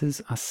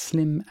chances are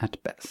slim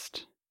at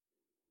best.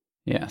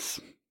 Yes,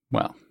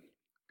 well,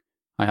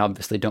 I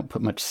obviously don't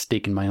put much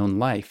stake in my own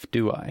life,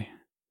 do I?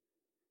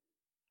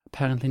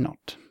 Apparently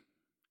not.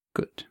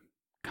 Good.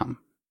 Come,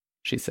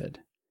 she said.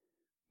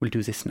 We'll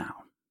do this now.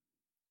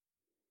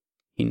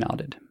 He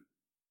nodded.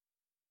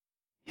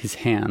 His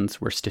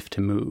hands were stiff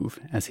to move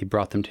as he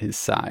brought them to his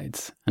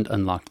sides and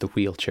unlocked the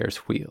wheelchair's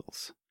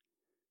wheels.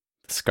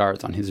 The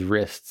scars on his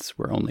wrists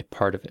were only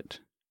part of it.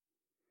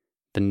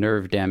 The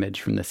nerve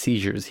damage from the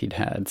seizures he'd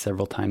had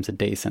several times a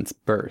day since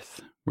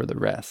birth were the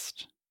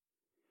rest.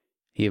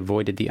 He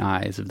avoided the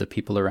eyes of the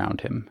people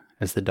around him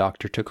as the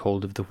doctor took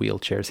hold of the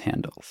wheelchair's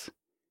handles,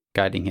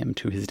 guiding him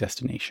to his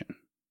destination.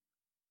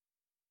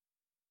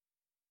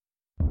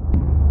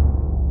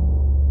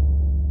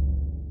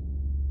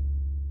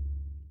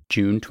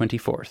 June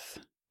 24th,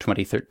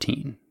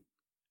 2013.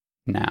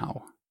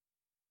 Now.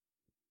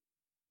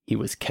 He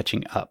was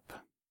catching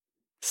up.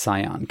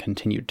 Scion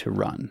continued to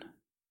run.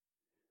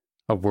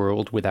 A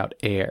world without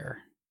air.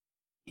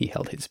 He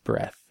held his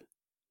breath.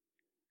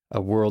 A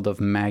world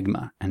of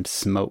magma and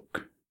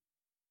smoke.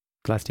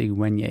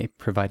 Glastig-Wenye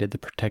provided the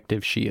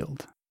protective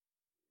shield.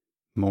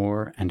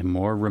 More and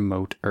more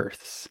remote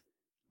Earths,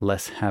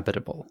 less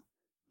habitable,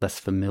 less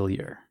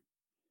familiar.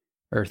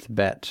 Earth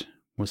Bet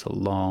was a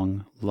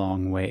long,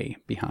 long way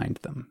behind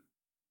them.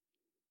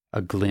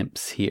 A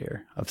glimpse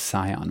here of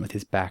Scion with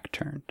his back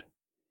turned.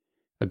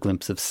 A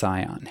glimpse of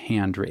Scion,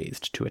 hand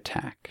raised to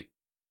attack.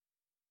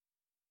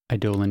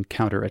 Eidolon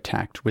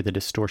counterattacked with a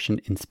distortion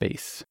in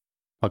space,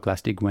 while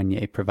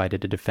Glastig-Wenye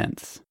provided a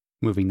defense,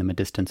 moving them a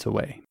distance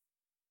away.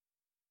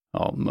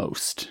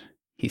 Almost,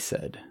 he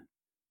said.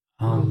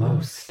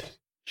 Almost,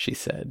 she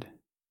said.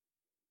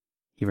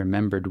 He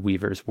remembered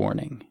Weaver's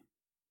warning.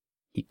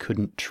 He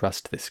couldn't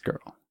trust this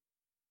girl.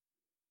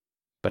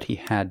 But he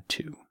had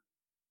to.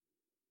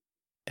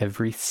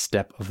 Every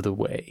step of the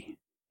way,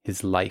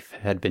 his life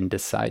had been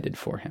decided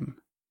for him.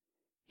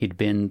 He'd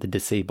been the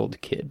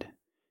disabled kid,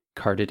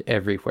 carted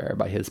everywhere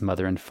by his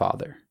mother and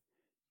father,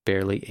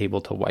 barely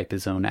able to wipe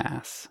his own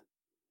ass.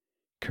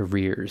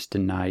 Careers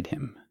denied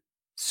him,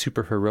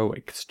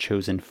 superheroics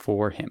chosen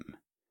for him.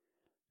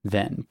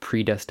 Then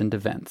predestined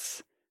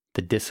events,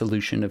 the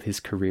dissolution of his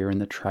career in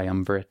the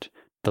Triumvirate,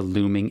 the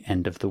looming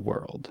end of the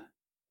world.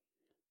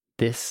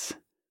 This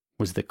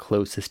was the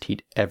closest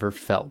he'd ever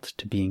felt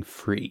to being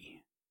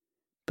free.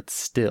 But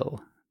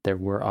still, there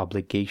were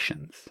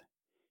obligations.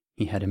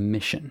 He had a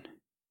mission.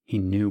 He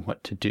knew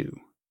what to do.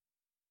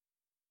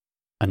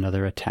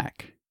 Another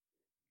attack.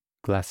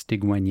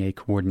 Glastig-Wenye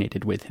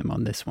coordinated with him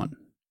on this one.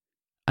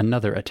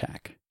 Another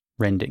attack,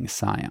 rending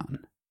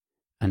Scion.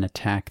 An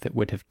attack that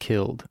would have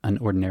killed an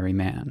ordinary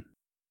man.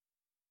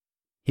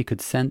 He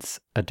could sense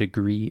a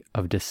degree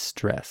of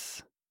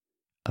distress,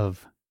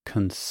 of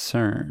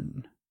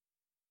concern.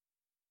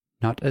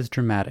 Not as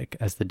dramatic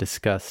as the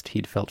disgust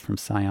he'd felt from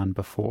Scion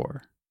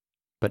before,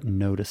 but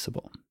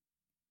noticeable.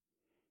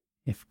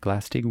 If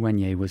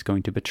Glastig-Wenye was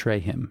going to betray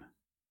him,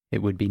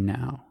 it would be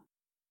now.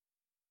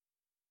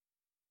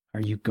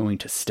 Are you going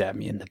to stab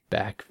me in the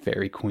back,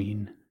 Fairy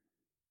Queen?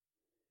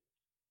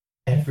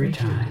 Every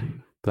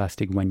time,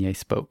 Glastigwenye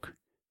spoke,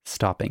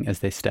 stopping as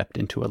they stepped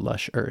into a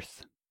lush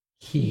earth.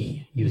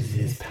 he uses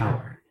his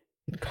power,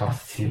 it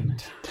costs him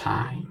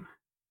time.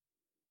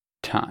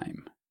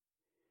 Time.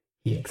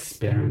 He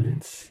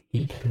experiments,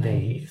 he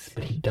plays,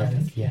 but he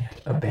doesn't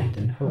yet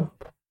abandon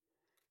hope.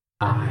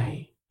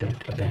 I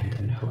don't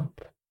abandon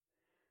hope.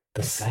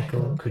 The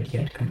cycle could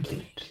yet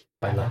complete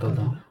by luck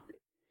alone.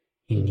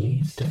 He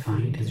needs to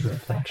find his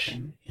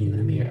reflection in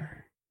the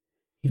mirror.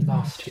 He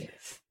lost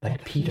his,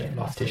 like Peter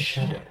lost his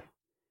shadow,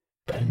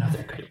 but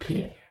another could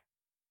appear.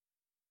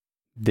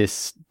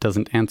 This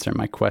doesn't answer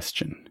my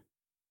question.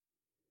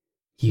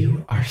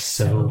 You are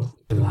so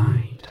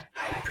blind,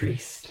 High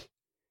Priest.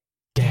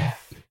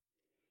 Deaf.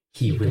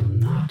 He will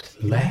not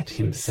let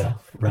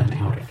himself run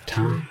out of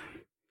time.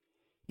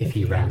 If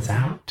he runs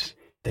out,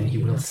 then he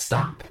will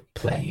stop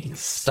playing,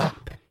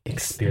 stop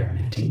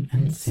experimenting,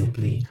 and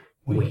simply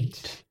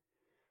wait.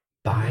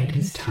 Bide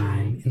his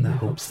time in the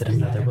hopes that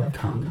another will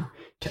come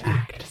to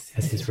act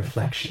as his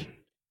reflection.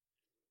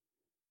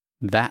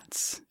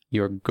 That's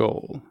your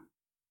goal.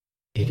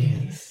 It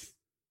is.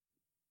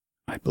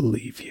 I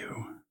believe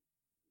you.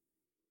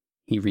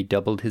 He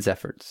redoubled his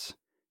efforts,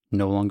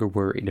 no longer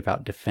worried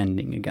about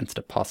defending against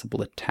a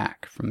possible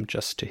attack from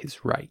just to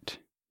his right.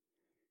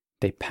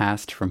 They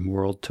passed from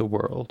world to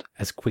world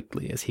as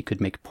quickly as he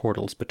could make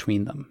portals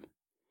between them.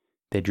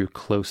 They drew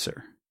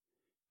closer,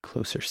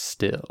 closer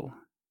still,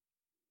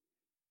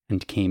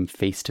 and came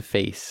face to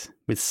face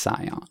with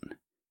Scion,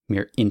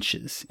 mere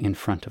inches in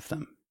front of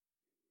them.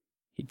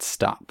 He'd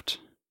stopped,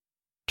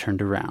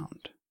 turned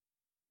around.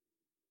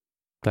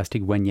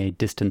 Glastigwenye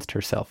distanced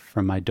herself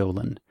from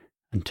Eidolon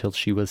until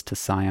she was to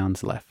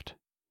Scion's left.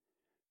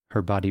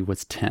 Her body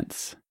was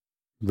tense,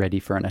 ready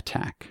for an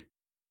attack.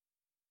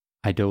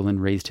 Eidolon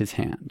raised his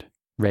hand,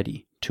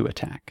 ready to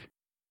attack.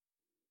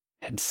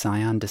 Had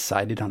Scion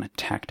decided on a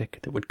tactic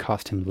that would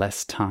cost him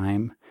less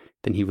time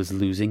than he was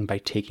losing by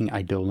taking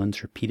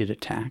Eidolon's repeated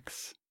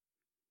attacks?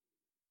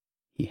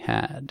 He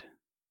had.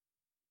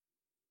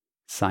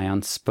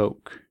 Scion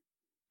spoke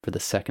for the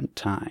second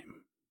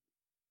time.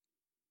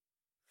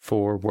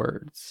 4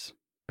 words,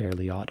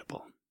 barely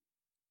audible.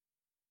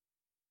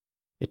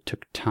 It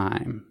took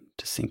time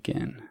to sink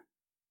in.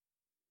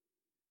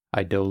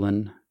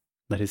 Eidolon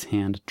let his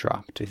hand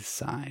drop to his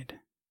side.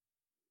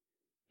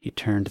 He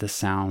turned the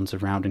sounds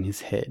around in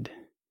his head,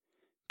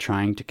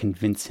 trying to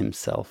convince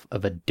himself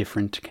of a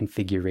different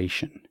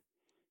configuration,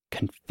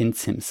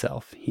 convince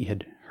himself he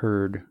had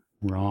heard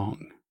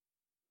wrong.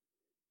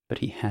 But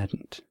he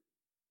hadn't.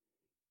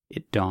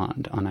 It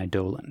dawned on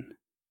Eidolon.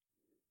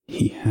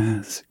 He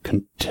has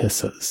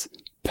Contessa's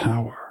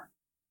power.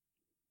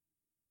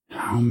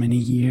 How many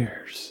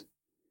years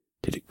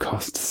did it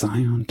cost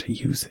Scion to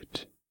use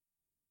it?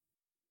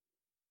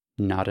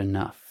 Not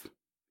enough,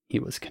 he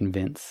was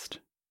convinced.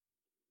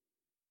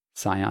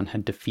 Scion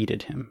had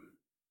defeated him.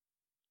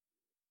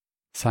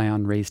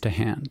 Scion raised a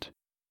hand,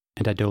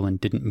 and Eidolon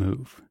didn't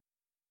move.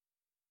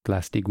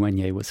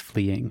 Glastigwenye was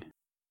fleeing.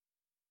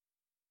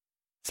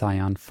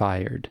 Scion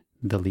fired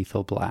the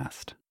lethal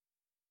blast.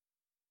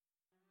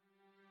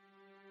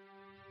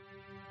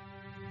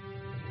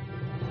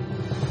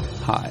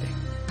 Hi,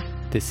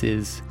 this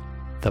is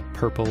The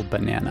Purple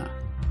Banana.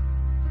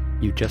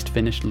 You just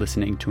finished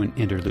listening to an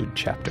interlude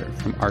chapter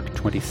from Arc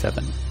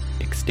 27,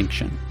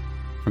 Extinction,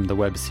 from the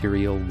web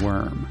serial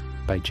Worm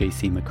by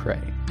J.C.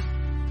 McCrae.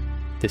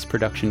 This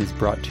production is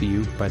brought to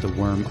you by the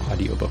Worm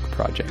Audiobook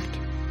Project.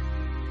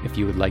 If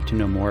you would like to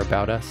know more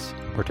about us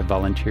or to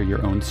volunteer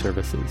your own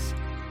services,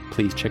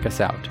 please check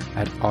us out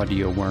at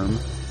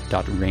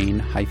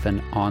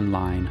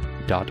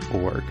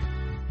audioworm.rain-online.org.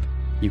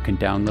 You can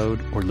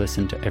download or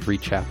listen to every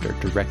chapter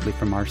directly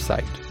from our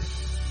site,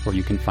 or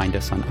you can find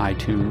us on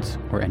iTunes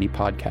or any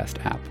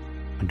podcast app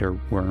under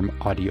Worm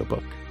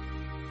Audiobook.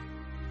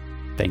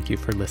 Thank you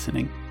for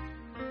listening.